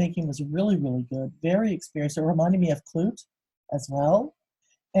filmmaking was really, really good. Very experienced. It reminded me of Clute as well.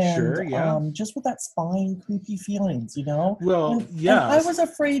 And Sure, yeah. Just with that spine, creepy feelings, you know? Well, And I was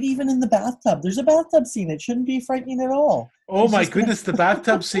afraid even in the bathtub. There's a bathtub scene. It shouldn't be frightening at all. Oh my goodness, the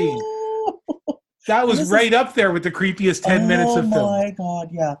bathtub scene. That was right up there with the creepiest 10 minutes of film. Oh my God,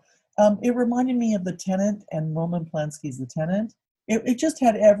 yeah. It reminded me of The Tenant and Roman Polanski's The Tenant. It just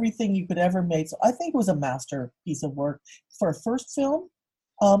had everything you could ever make. So I think it was a masterpiece of work for a first film.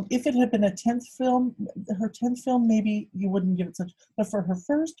 If it had been a 10th film, her 10th film, maybe you wouldn't give it such. But for her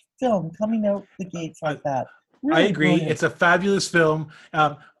first film coming out the gates like that, really I agree. Brilliant. It's a fabulous film.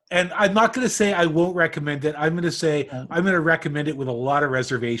 And I'm not going to say I won't recommend it. I'm going to say I'm going to recommend it with a lot of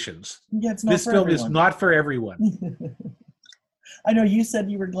reservations. Yeah, it's not this for film everyone. is not for everyone. I know you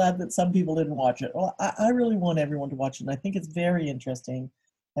said you were glad that some people didn't watch it. Well, I really want everyone to watch it. And I think it's very interesting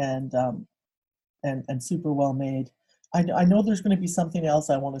and super well made. I know there's going to be something else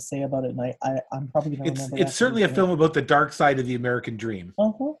I want to say about it, and I'm probably going to remember. It's certainly a film about the dark side of the American dream.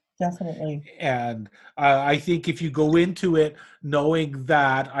 Definitely. And I think if you go into it knowing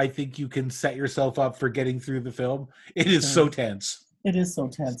that, I think you can set yourself up for getting through the film. It is so tense. It is so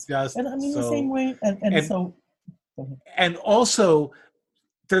tense. Just and I mean, so, the same way, and also,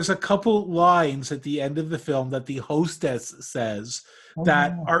 there's a couple lines at the end of the film that the hostess says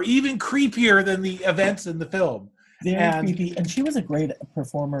that are even creepier than the events in the film. Very creepy. And she was a great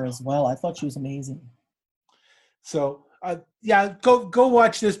performer as well. I thought she was amazing. So, go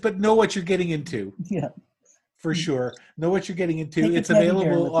watch this, but know what you're getting into. Yeah. For sure. Know what you're getting into. It's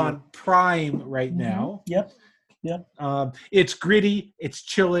available on Prime right now. Yep. It's gritty. It's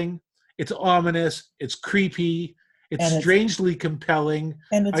chilling. It's ominous. It's creepy. It's strangely compelling.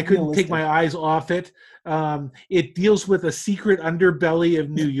 And it's I couldn't realistic. take my eyes off it. It deals with a secret underbelly of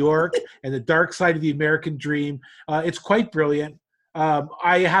New York and the dark side of the American dream. It's quite brilliant.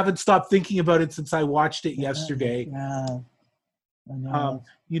 I haven't stopped thinking about it since I watched it yesterday. Yeah, I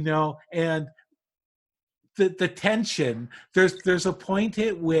know. And the tension. There's a point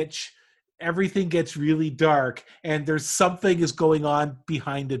at which everything gets really dark, and there's something is going on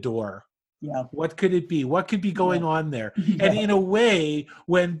behind a door. Yeah. What could it be? What could be going on there? And in a way,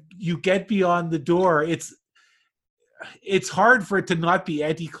 when you get beyond the door, it's hard for it to not be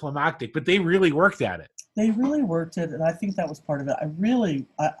anticlimactic, but they really worked at it. They really worked it, and I think that was part of it.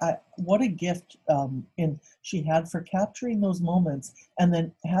 I what a gift she had for capturing those moments and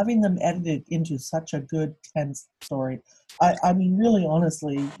then having them edited into such a good, tense story. I mean, really,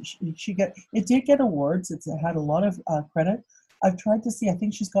 honestly, it did get awards. It had a lot of credit. I've tried to see. I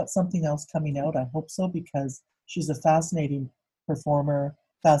think she's got something else coming out. I hope so, because she's a fascinating performer,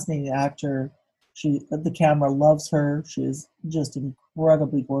 fascinating actor. The camera loves her. She is just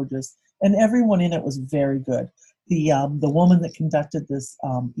incredibly gorgeous. And everyone in it was very good. The woman that conducted this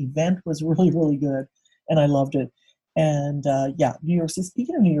event was really, really good, and I loved it. And New York City.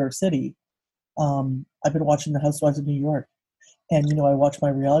 Speaking of New York City, I've been watching The Housewives of New York, and I watch my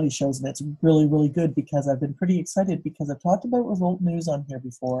reality shows, and it's really, really good because I've been pretty excited because I've talked about Revolt News on here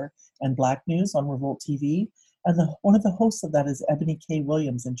before and Black News on Revolt TV, and one of the hosts of that is Ebony K.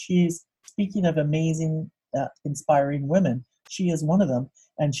 Williams, and she's, speaking of amazing, inspiring women, she is one of them.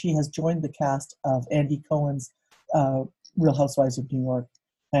 And she has joined the cast of Andy Cohen's Real Housewives of New York.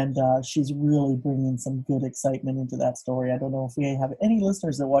 And she's really bringing some good excitement into that story. I don't know if we have any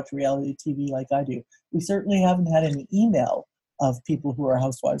listeners that watch reality TV like I do. We certainly haven't had any email of people who are a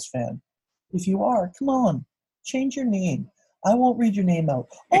Housewives fan. If you are, come on, change your name. I won't read your name out.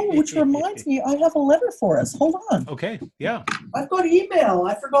 Oh, which reminds me, I have a letter for us. Hold on. Okay, yeah. I've got email.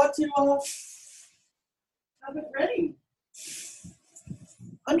 I forgot to have it ready.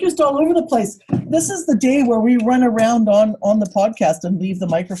 I'm just all over the place. This is the day where we run around on the podcast and leave the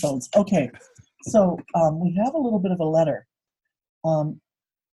microphones. Okay, so we have a little bit of a letter.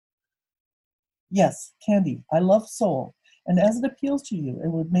 Yes, Candy, I love soul, and as it appeals to you, it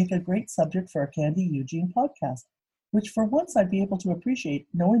would make a great subject for a Candy Eugene podcast, which for once I'd be able to appreciate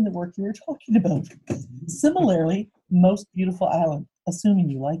knowing the work you were talking about. Similarly, Most Beautiful Island, assuming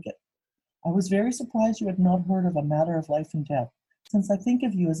you like it. I was very surprised you had not heard of A Matter of Life and Death, since I think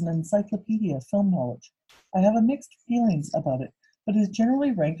of you as an encyclopedia of film knowledge. I have a mixed feelings about it, but it is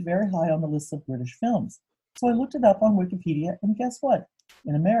generally ranked very high on the list of British films. So I looked it up on Wikipedia, and guess what?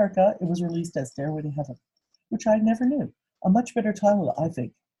 In America, it was released as Stairway to Heaven, which I never knew. A much better title, I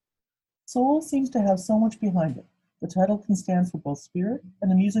think. Soul seems to have so much behind it. The title can stand for both spirit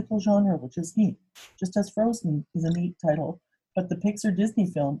and a musical genre, which is neat. Just as Frozen is a neat title, but the Pixar Disney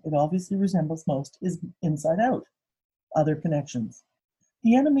film it obviously resembles most is Inside Out. Other connections.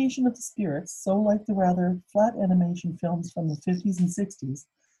 The animation of the spirits, so like the rather flat animation films from the 50s and 60s,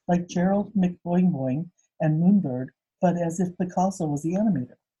 like Gerald McBoing Boing and Moonbird, but as if Picasso was the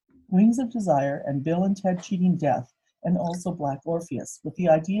animator. Wings of Desire and Bill and Ted Cheating Death, and also Black Orpheus, with the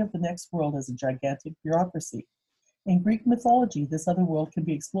idea of the next world as a gigantic bureaucracy. In Greek mythology, this other world can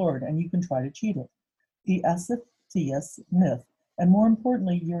be explored, and you can try to cheat it. The Sisyphus myth, and more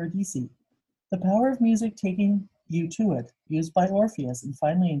importantly, Eurydice. The power of music taking you to it, used by Orpheus, and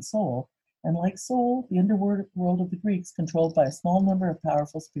finally in Soul, and like Soul, the underworld of the Greeks controlled by a small number of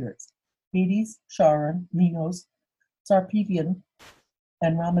powerful spirits. Hades, Charon, Minos, Sarpedion,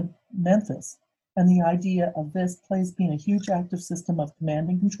 and Rhadamanthus, and the idea of this place being a huge active system of command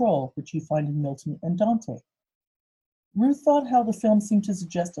and control, which you find in Milton and Dante. Ruth thought how the film seemed to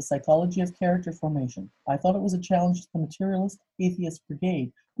suggest a psychology of character formation. I thought it was a challenge to the materialist atheist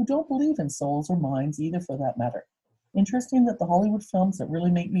brigade, who don't believe in souls or minds either for that matter. Interesting that the Hollywood films that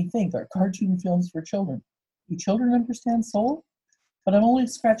really make me think are cartoon films for children. Do children understand soul? But I'm only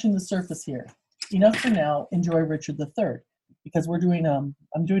scratching the surface here. Enough for now. Enjoy Richard III, because we're doing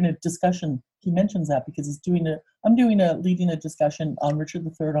I'm doing a discussion. He mentions that because I'm leading a discussion on Richard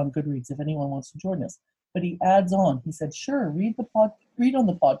III on Goodreads if anyone wants to join us. But he adds on. He said, "Sure, read on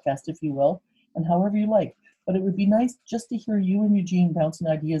the podcast if you will, and however you like. But it would be nice just to hear you and Eugene bouncing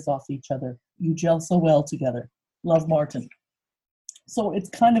ideas off each other. You gel so well together. Love, Martin." So it's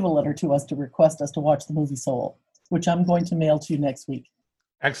kind of a letter to us to request us to watch the movie Soul, which I'm going to mail to you next week.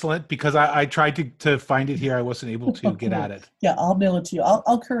 Excellent, because I tried to find it here. I wasn't able to get at it. Yeah, I'll mail it to you.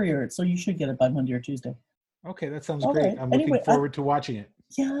 I'll courier it, so you should get it by Monday or Tuesday. Okay, that sounds All great. right. I'm looking forward to watching it.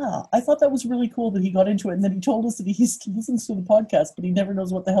 Yeah, I thought that was really cool that he got into it, and then he told us that he listens to the podcast, but he never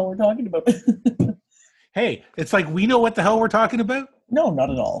knows what the hell we're talking about. Hey, it's like we know what the hell we're talking about? No,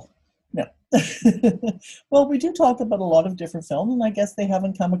 not at all. No. Well, we do talk about a lot of different films, and I guess they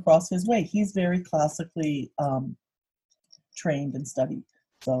haven't come across his way. He's very classically trained and studied.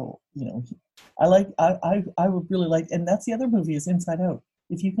 So, I would really like, and that's the other movie is Inside Out.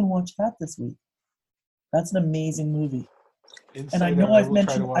 If you can watch that this week, that's an amazing movie. And I know I've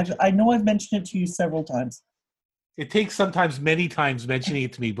mentioned it to you several times. It takes sometimes many times mentioning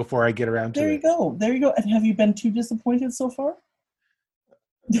it to me before I get around to it. There you go. And have you been too disappointed so far?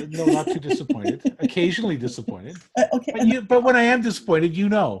 No, not too disappointed. Occasionally disappointed. Okay. But when I am disappointed, you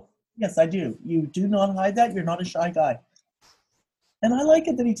know. Yes, I do. You do not hide that. You're not a shy guy. And I like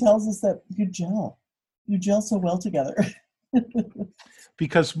it that he tells us that you gel. You gel so well together.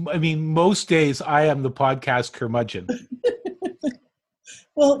 Because, most days I am the podcast curmudgeon.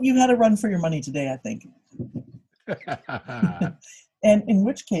 Well, you had a run for your money today, I think. And in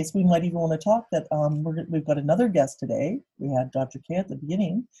which case, we might even want to talk that we've got another guest today. We had Dr. K at the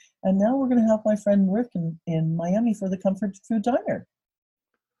beginning. And now we're going to have my friend Rick in Miami for the Comfort Food Diner.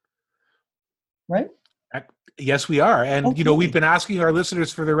 Right? Yes, we are. And, okay. We've been asking our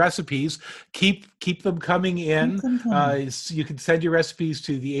listeners for the recipes. Keep them coming in. You can send your recipes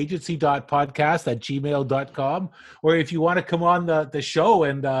to theagency.podcast@gmail.com. Or if you want to come on the show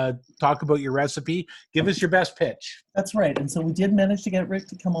and talk about your recipe, give us your best pitch. That's right. And so we did manage to get Rick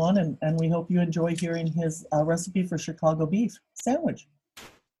to come on, and we hope you enjoy hearing his recipe for Chicago beef sandwich.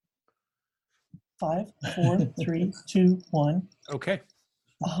 5, 4, 3, 2, 1. Okay.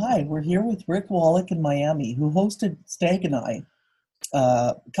 Hi, we're here with Rick Wallach in Miami, who hosted Stag and I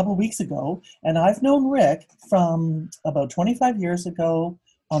a couple of weeks ago. And I've known Rick from about 25 years ago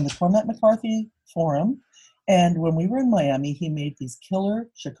on the Cormac McCarthy Forum. And when we were in Miami, he made these killer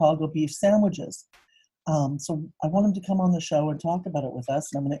Chicago beef sandwiches. So I want him to come on the show and talk about it with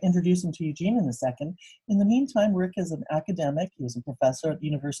us. And I'm going to introduce him to Eugene in a second. In the meantime, Rick is an academic. He was a professor at the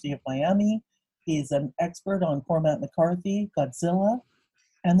University of Miami. He's an expert on Cormac McCarthy, Godzilla,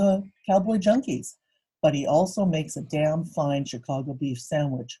 and the Cowboy Junkies. But he also makes a damn fine Chicago beef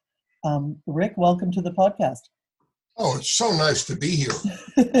sandwich. Rick, welcome to the podcast. Oh, it's so nice to be here.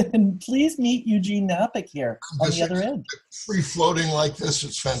 And please meet Eugene Napick here on the other end. Free floating like this,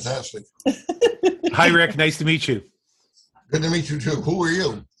 it's fantastic. Hi, Rick. Nice to meet you. Good to meet you, too. Who are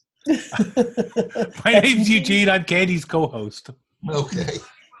you? My name's Eugene. I'm Candy's co-host. Okay.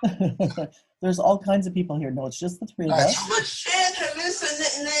 There's all kinds of people here. No, it's just the three of us.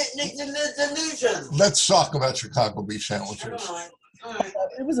 Let's talk about Chicago beef sandwiches.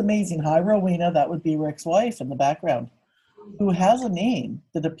 It was amazing. Hi, Rowena. That would be Rick's wife in the background, who has a name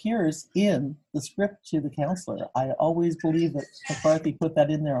that appears in the script to The Counselor. I always believe that McCarthy put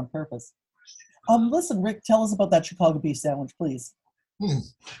that in there on purpose. Listen, Rick, tell us about that Chicago beef sandwich, please.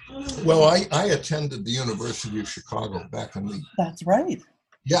 Well, I attended the University of Chicago back in the... That's right.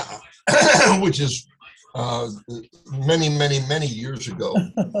 Yeah, which is many, many, many years ago.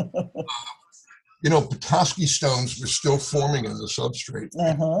 Petoskey stones were still forming in the substrate.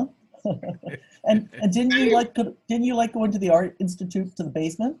 Uh-huh. and didn't you like going to the Art Institute to the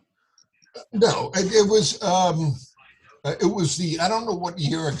basement? No, it was the, I don't know what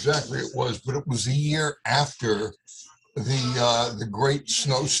year exactly it was, but it was the year after the great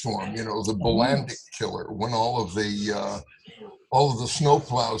snowstorm, the Bolandic killer, when all of the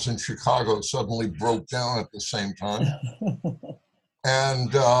snowplows in Chicago suddenly broke down at the same time.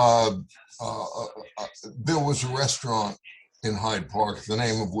 And there was a restaurant in Hyde Park, the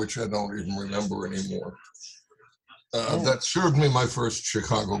name of which I don't even remember anymore, that served me my first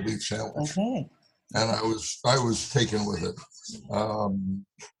Chicago beef sandwich. Okay. And I was taken with it.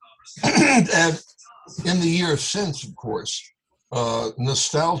 And in the years since, of course,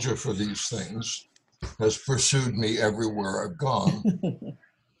 nostalgia for these things has pursued me everywhere I've gone.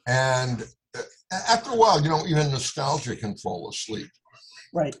 And after a while, even nostalgia can fall asleep.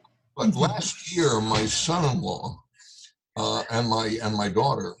 Right. But last year, my son-in-law and my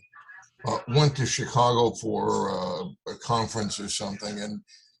daughter went to Chicago for a conference or something, and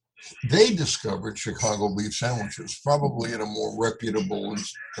they discovered Chicago beef sandwiches, probably at a more reputable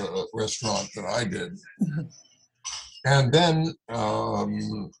restaurant than I did. And then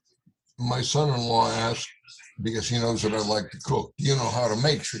my son-in-law asked, because he knows that I like to cook, do you know how to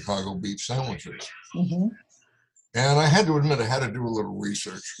make Chicago beef sandwiches? Mm-hmm. And I had to admit I had to do a little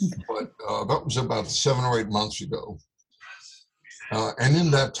research, but that was about 7 or 8 months ago. And in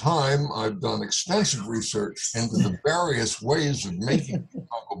that time, I've done extensive research into the various ways of making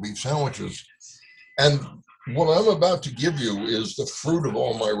Chicago beef sandwiches. And what I'm about to give you is the fruit of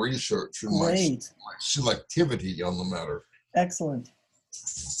all my research and my selectivity on the matter. Excellent.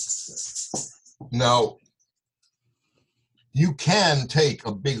 Now, you can take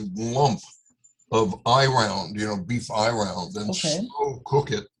a big lump of eye round, beef eye round, and slow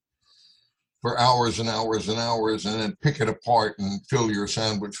cook it for hours and hours and hours, and then pick it apart and fill your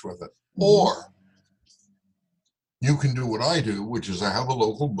sandwich with it. Mm-hmm. Or you can do what I do, which is I have a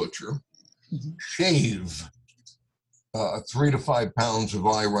local butcher shave 3 to 5 pounds of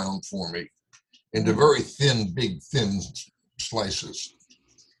eye round for me into very thin, big, thin slices.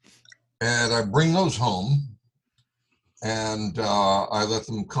 And I bring those home, and I let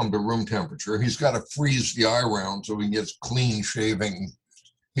them come to room temperature. He's got to freeze the eye round so he gets clean shaving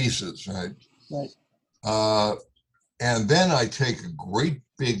pieces, right? Right. And then I take a great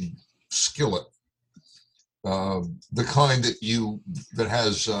big skillet, the kind that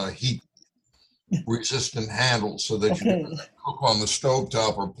has heat resistant handles, so that you can cook on the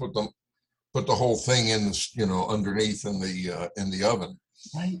stovetop or put the whole thing in underneath in the oven.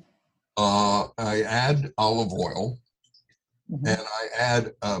 Right. I add olive oil, and I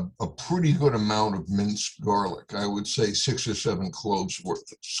add a pretty good amount of minced garlic. I would say 6 or 7 cloves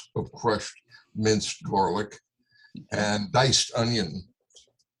worth of crushed minced garlic and diced onion.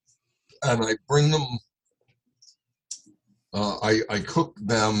 And I bring them, I cook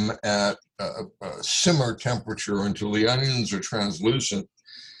them at simmer temperature until the onions are translucent.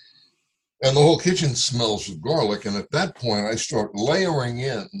 And the whole kitchen smells of garlic. And at that point, I start layering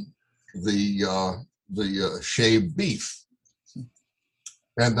in the shaved beef.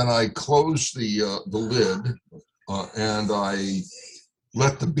 And then I close the lid and I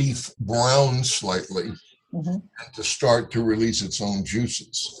let the beef brown slightly and to start to release its own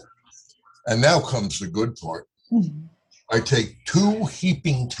juices. And now comes the good part. I take 2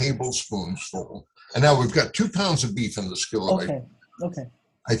 heaping tablespoons full. And now we've got 2 pounds of beef in the skillet. Okay.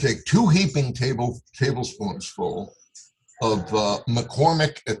 I take 2 heaping tablespoons full of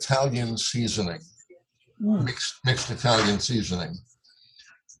McCormick Italian seasoning, mixed Italian seasoning.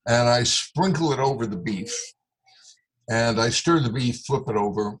 And I sprinkle it over the beef, and I stir the beef, flip it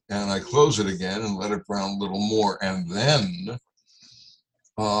over, and I close it again and let it brown a little more. And then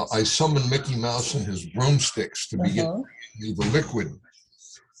I summon Mickey Mouse and his broomsticks to begin the liquid.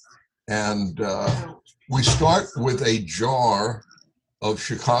 And we start with a jar of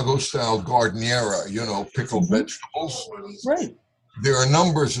Chicago-style gardeniera, pickled vegetables. Right. There are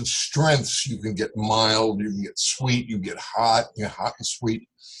numbers of strengths. You can get mild, you can get sweet, you get hot, hot and sweet.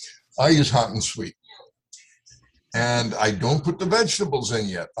 I use hot and sweet. And I don't put the vegetables in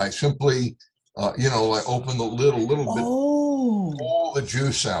yet. I simply, I open the lid a little bit, pull the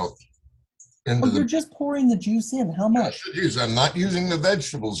juice out. You're just pouring the juice in. How much? I'm not using the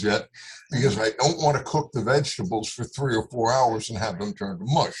vegetables yet because I don't want to cook the vegetables for 3 or 4 hours and have them turn to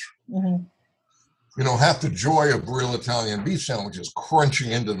mush. You know, half the joy of real Italian beef sandwich is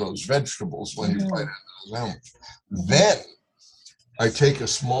crunching into those vegetables when you bite into the sandwich. Then I take a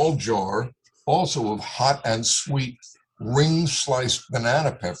small jar also of hot and sweet ring sliced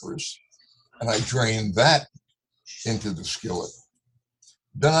banana peppers, and I drain that into the skillet.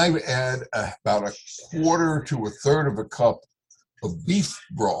 Then I add about a quarter to a third of a cup of beef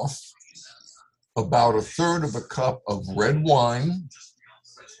broth, about a third of a cup of red wine,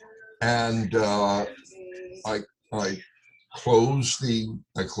 and I close the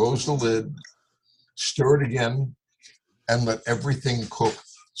lid, stir it again, and let everything cook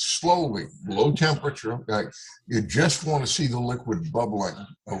slowly, low temperature. Like, you just want to see the liquid bubbling,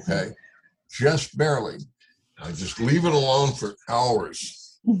 okay? Just barely. I just leave it alone for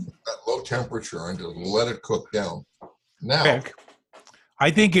hours at low temperature and just let it cook down. Now, Rick,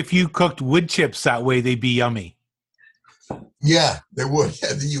 I think if you cooked wood chips that way, they'd be yummy. yeah, they would.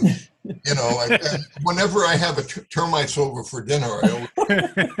 Yeah, you know, like, whenever I have termites over for dinner, I always.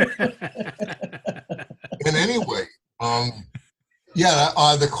 And anyway,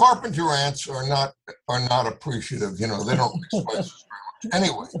 the carpenter ants are not appreciative. You know, they don't make spices very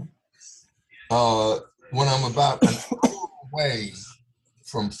much. Anyway, when I'm about an hour away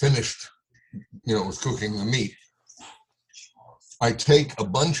from finished, you know, with cooking the meat, I take a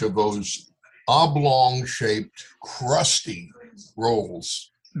bunch of those oblong-shaped, crusty rolls.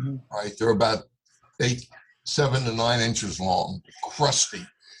 Right, they're about 7 to 9 inches long, crusty.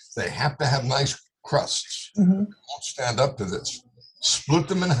 They have to have nice crusts. They won't stand up to this. Split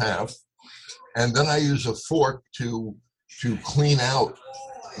them in half, and then I use a fork to clean out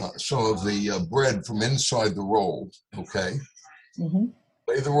some of the bread from inside the roll. Okay,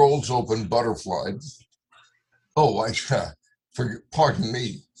 lay the rolls open, butterflied. Oh, pardon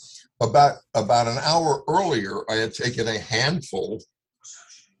me. About an hour earlier, I had taken a handful,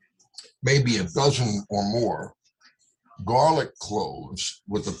 maybe a dozen or more, garlic cloves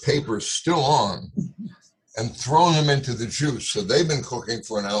with the paper still on, and thrown them into the juice. So they've been cooking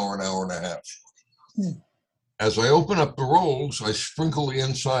for an hour and a half. As I open up the rolls, I sprinkle the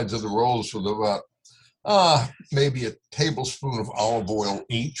insides of the rolls with about maybe a tablespoon of olive oil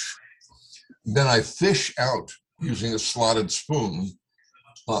each. Then I fish out, using a slotted spoon,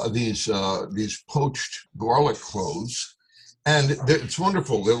 these poached garlic cloves. And it's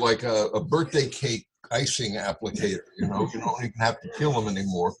wonderful. They're like a birthday cake icing applicator. You know, you don't even have to peel them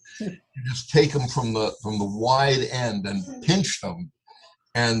anymore. You just take them from the wide end and pinch them,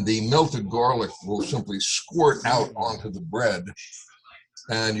 and the melted garlic will simply squirt out onto the bread.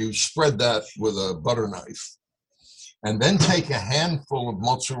 And you spread that with a butter knife, and then take a handful of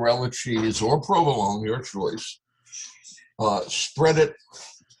mozzarella cheese or provolone, your choice. Spread it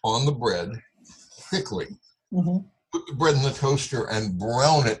on the bread thickly. Put the bread in the toaster and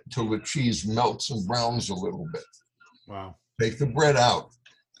brown it till the cheese melts and browns a little bit. Wow. Take the bread out.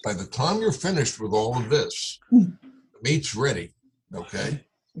 By the time you're finished with all of this, the meat's ready, okay?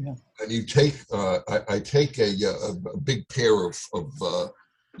 Yeah. And you take, I take a big pair of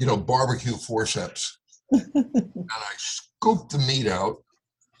barbecue forceps, and I scoop the meat out,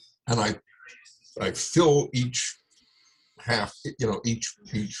 and I fill each half,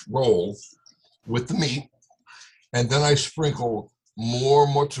 each roll with the meat. And then I sprinkle more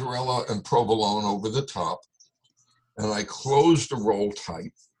mozzarella and provolone over the top, and I close the roll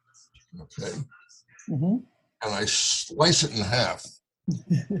tight, okay? And I slice it in half,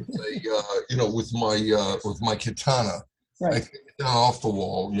 with my katana. Right. I take it down off the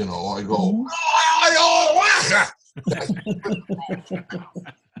wall, you know, I go,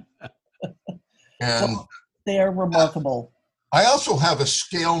 and they are remarkable. I also have a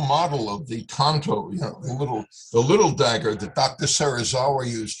scale model of the tanto, you know, the little dagger that Dr. Serizawa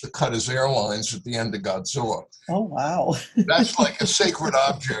used to cut his airlines at the end of Godzilla. Oh, wow. That's like a sacred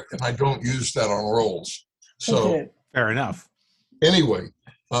object, and I don't use that on rolls. So, okay. Fair enough. Anyway,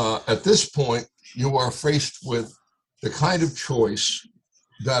 at this point, you are faced with the kind of choice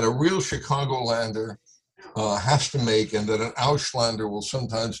that a real Chicagolander has to make, and that an Aushlander will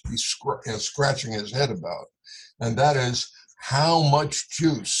sometimes be scratching his head about. And that is, how much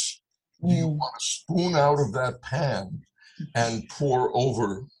juice do you want to spoon out of that pan and pour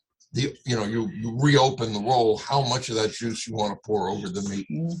over the, you reopen the roll, how much of that juice you want to pour over the meat.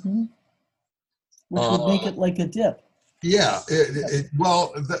 Which would make it like a dip. Yeah. This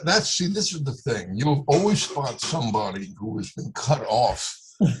is the thing. You'll always spot somebody who has been cut off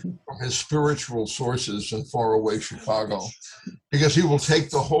from his spiritual sources in faraway Chicago, because he will take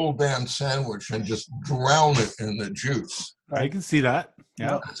the whole damn sandwich and just drown it in the juice. I can see that.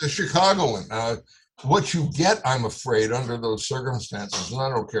 Yeah. It's a Chicagoan. what you get, I'm afraid, under those circumstances, and I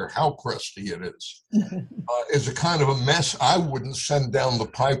don't care how crusty it is a kind of a mess. I wouldn't send down the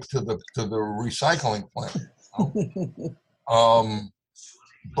pipe to the recycling plant.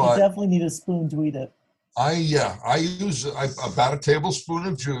 But you definitely need a spoon to eat it. I use about a tablespoon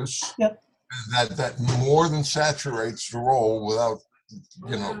of juice. Yep. That more than saturates the roll without,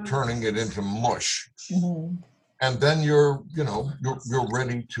 turning it into mush. Mm-hmm. And then you're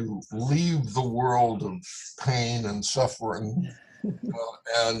ready to leave the world of pain and suffering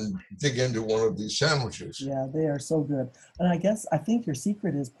and dig into one of these sandwiches. Yeah, they are so good. And I think your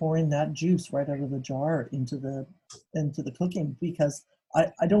secret is pouring that juice right out of the jar into the cooking, because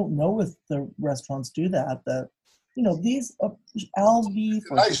I don't know if the restaurants do that. These Al's beef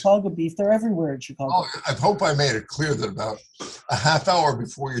or Chicago beef, they're everywhere in Chicago. Oh, I hope I made it clear that about a half hour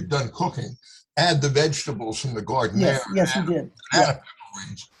before you're done cooking, add the vegetables from the garden. Yes, you did.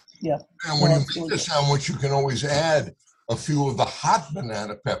 Yeah. And when you make the sandwich, you can always add a few of the hot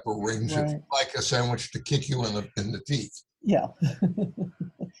banana pepper rings if you like a sandwich to kick you in the teeth. Yeah.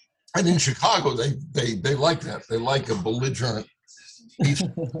 And in Chicago, they like that. They like a belligerent beef.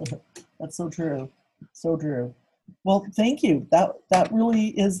 That's so true. So true. Well, thank you. That really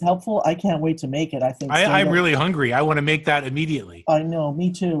is helpful. I can't wait to make it. I think I'm really hungry. I want to make that immediately. I know,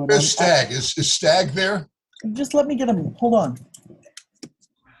 me too. Where's Stag? Is Stag there? Just let me get him. Hold on.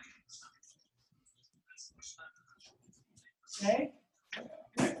 Okay.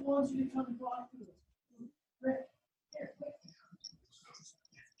 Rick wants you to come and talk to us. Rick, here, quick.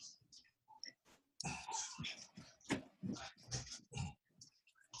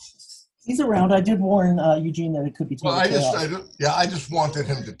 He's around. I did warn Eugene that it could be too I just wanted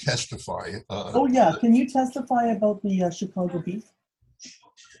him to testify. Can you testify about the Chicago beef?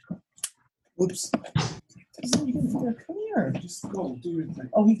 Whoops. Come here. Just go do your thing.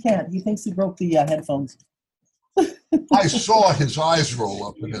 Oh, he can't. He thinks he broke the headphones. I saw his eyes roll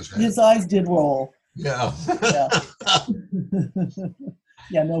up in his head. His eyes did roll. Yeah.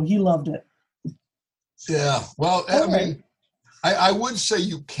 Yeah, no, he loved it. Yeah. Well, I mean, I would say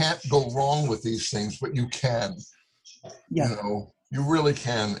you can't go wrong with these things, but you can. Yeah. You really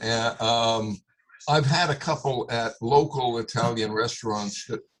can. And I've had a couple at local Italian restaurants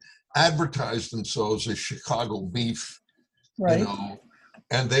that advertised themselves as Chicago beef. Right.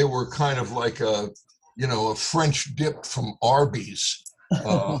 And they were kind of like a French dip from Arby's.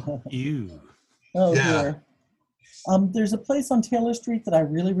 Ew. Oh, dear. There's a place on Taylor Street that I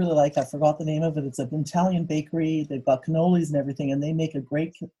really, really like. I forgot the name of it. It's an Italian bakery. They've got cannolis and everything, and they make a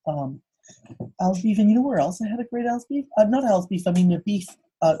great Al's beef. And you know where else I had a great Al's beef? Not Al's beef. I mean, the beef,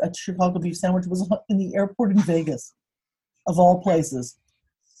 a Chicago beef sandwich was in the airport in Vegas, of all places.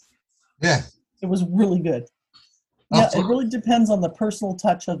 Yeah. It was really good. Yeah, it really depends on the personal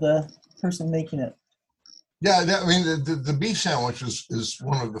touch of the person making it. Yeah, the beef sandwich is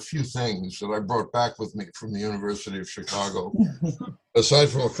one of the few things that I brought back with me from the University of Chicago, aside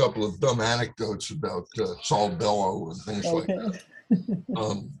from a couple of dumb anecdotes about Saul Bellow and things like that.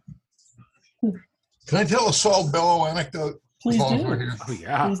 Can I tell a Saul Bellow anecdote? Please do. Oh,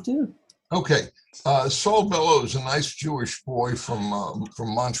 yeah. Please do. Okay. Saul Bellow is a nice Jewish boy from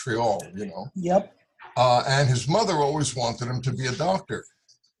Montreal, Yep. And his mother always wanted him to be a doctor.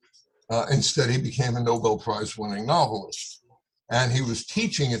 Instead, he became a Nobel Prize winning novelist. And he was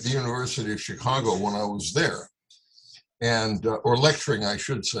teaching at the University of Chicago when I was there. And, or lecturing, I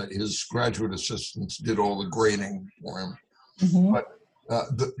should say. His graduate assistants did all the grading for him. Mm-hmm. But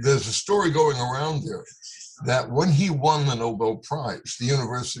there's a story going around there that when he won the Nobel Prize, the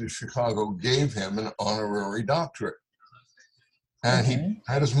University of Chicago gave him an honorary doctorate. And he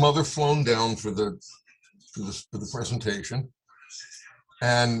had his mother flown down for the presentation.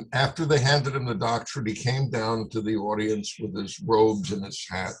 And after they handed him the doctorate, he came down to the audience with his robes and his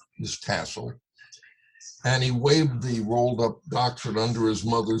hat, his tassel. And he waved the rolled up doctorate under his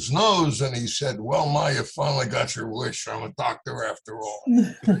mother's nose. And he said, "Well, Ma, you finally got your wish. I'm a doctor after all."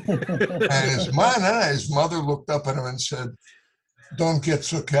 And his mother looked up at him and said, "Don't get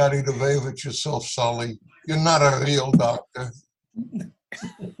so carried away with yourself, Sully. You're not a real doctor."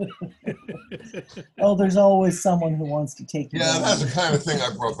 Oh, there's always someone who wants to take you. Yeah, that's the kind of thing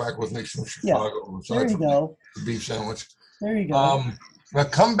I brought back with me from Chicago. Yeah, there you go. The beef sandwich. There you go. Now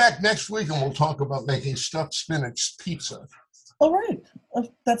come back next week and we'll talk about making stuffed spinach pizza. All right.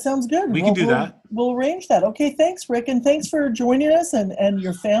 That sounds good. We can do that. We'll arrange that. Okay, thanks, Rick. And thanks for joining us and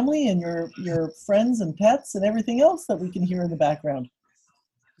your family and your friends and pets and everything else that we can hear in the background.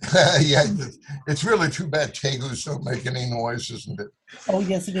 Yeah, it's really too bad tegus don't make any noise, isn't it? Oh,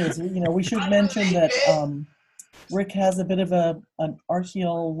 yes, it is. We should mention that Rick has a bit of an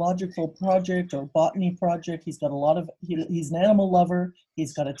archaeological project or botany project. He's got a lot of, he's an animal lover.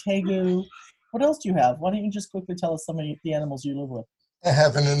 He's got a tegu. What else do you have? Why don't you just quickly tell us some of the animals you live with? I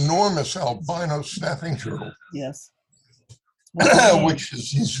have an enormous albino snapping turtle. Yes.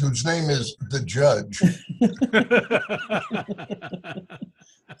 Whose name is the Judge.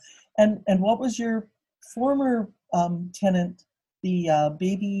 And what was your former tenant, the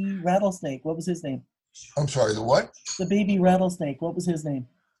baby rattlesnake? What was his name? I'm sorry, the what? The baby rattlesnake. What was his name?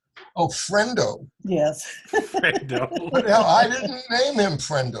 Oh, Friendo. Yes. Friendo. Now, I didn't name him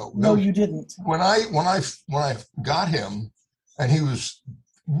Friendo. No, you didn't. When I got him, and he was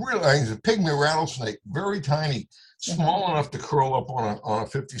really, he's a pygmy rattlesnake, very tiny, small enough to curl up on a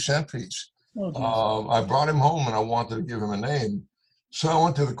 50-cent piece. Oh, I brought him home, and I wanted to give him a name, so I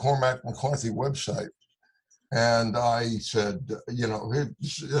went to the Cormac McCarthy website. And I said,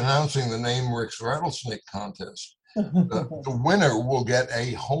 announcing the Name Rick's Rattlesnake contest. The winner will get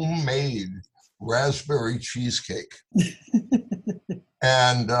a homemade raspberry cheesecake.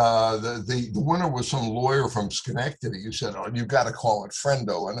 And the winner was some lawyer from Schenectady who said, "Oh, you've got to call it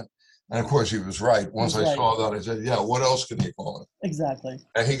Friendo." And of course, he was right. Once I saw that, I said, "Yeah, what else can you call it?" Exactly.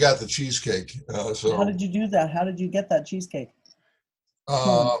 And he got the cheesecake. So how did you do that? How did you get that cheesecake?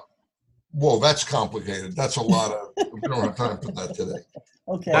 Well, that's complicated. That's a lot of. We don't have time for that today.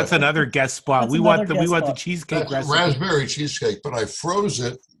 Okay. That's another guest spot. We want the cheesecake recipe. Raspberry cheesecake, but I froze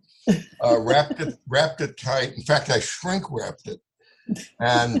it, wrapped it tight. In fact, I shrink wrapped it,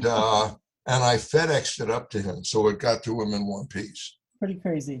 and I FedExed it up to him, so it got to him in one piece. Pretty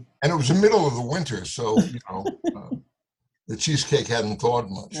crazy. And it was the middle of the winter, so the cheesecake hadn't thawed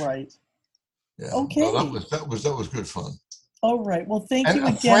much. Right. Yeah. Okay. So that was good fun. All right. Well, thank you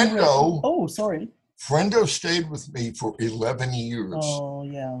again. Friendo, oh, sorry. Friendo stayed with me for 11 years. Oh,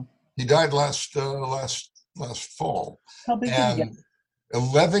 yeah. He died last fall. How big did he get?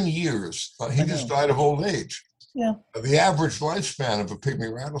 11 years. He just died of old age. Yeah. The average lifespan of a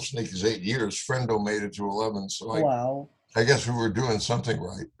pygmy rattlesnake is 8 years. Friendo made it to 11. So wow. I guess we were doing something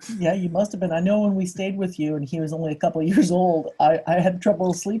right. Yeah, you must have been. I know when we stayed with you and he was only a couple of years old, I had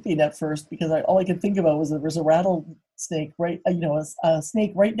trouble sleeping at first because all I could think about was there was a rattlesnake right, a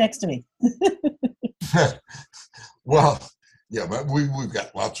snake right next to me. Well, yeah, but we've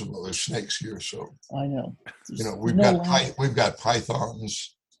got lots of other snakes here, so I know. We've got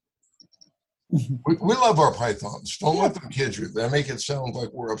pythons. We love our pythons. Don't let them kid you. They make it sound like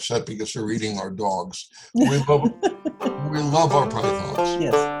we're upset because they're eating our dogs. We love our pythons.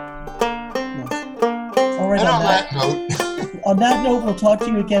 Yes. All right. And on that note. On that note, we'll talk to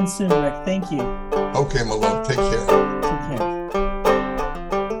you again soon, Rick. Thank you. Okay, my love. Take care.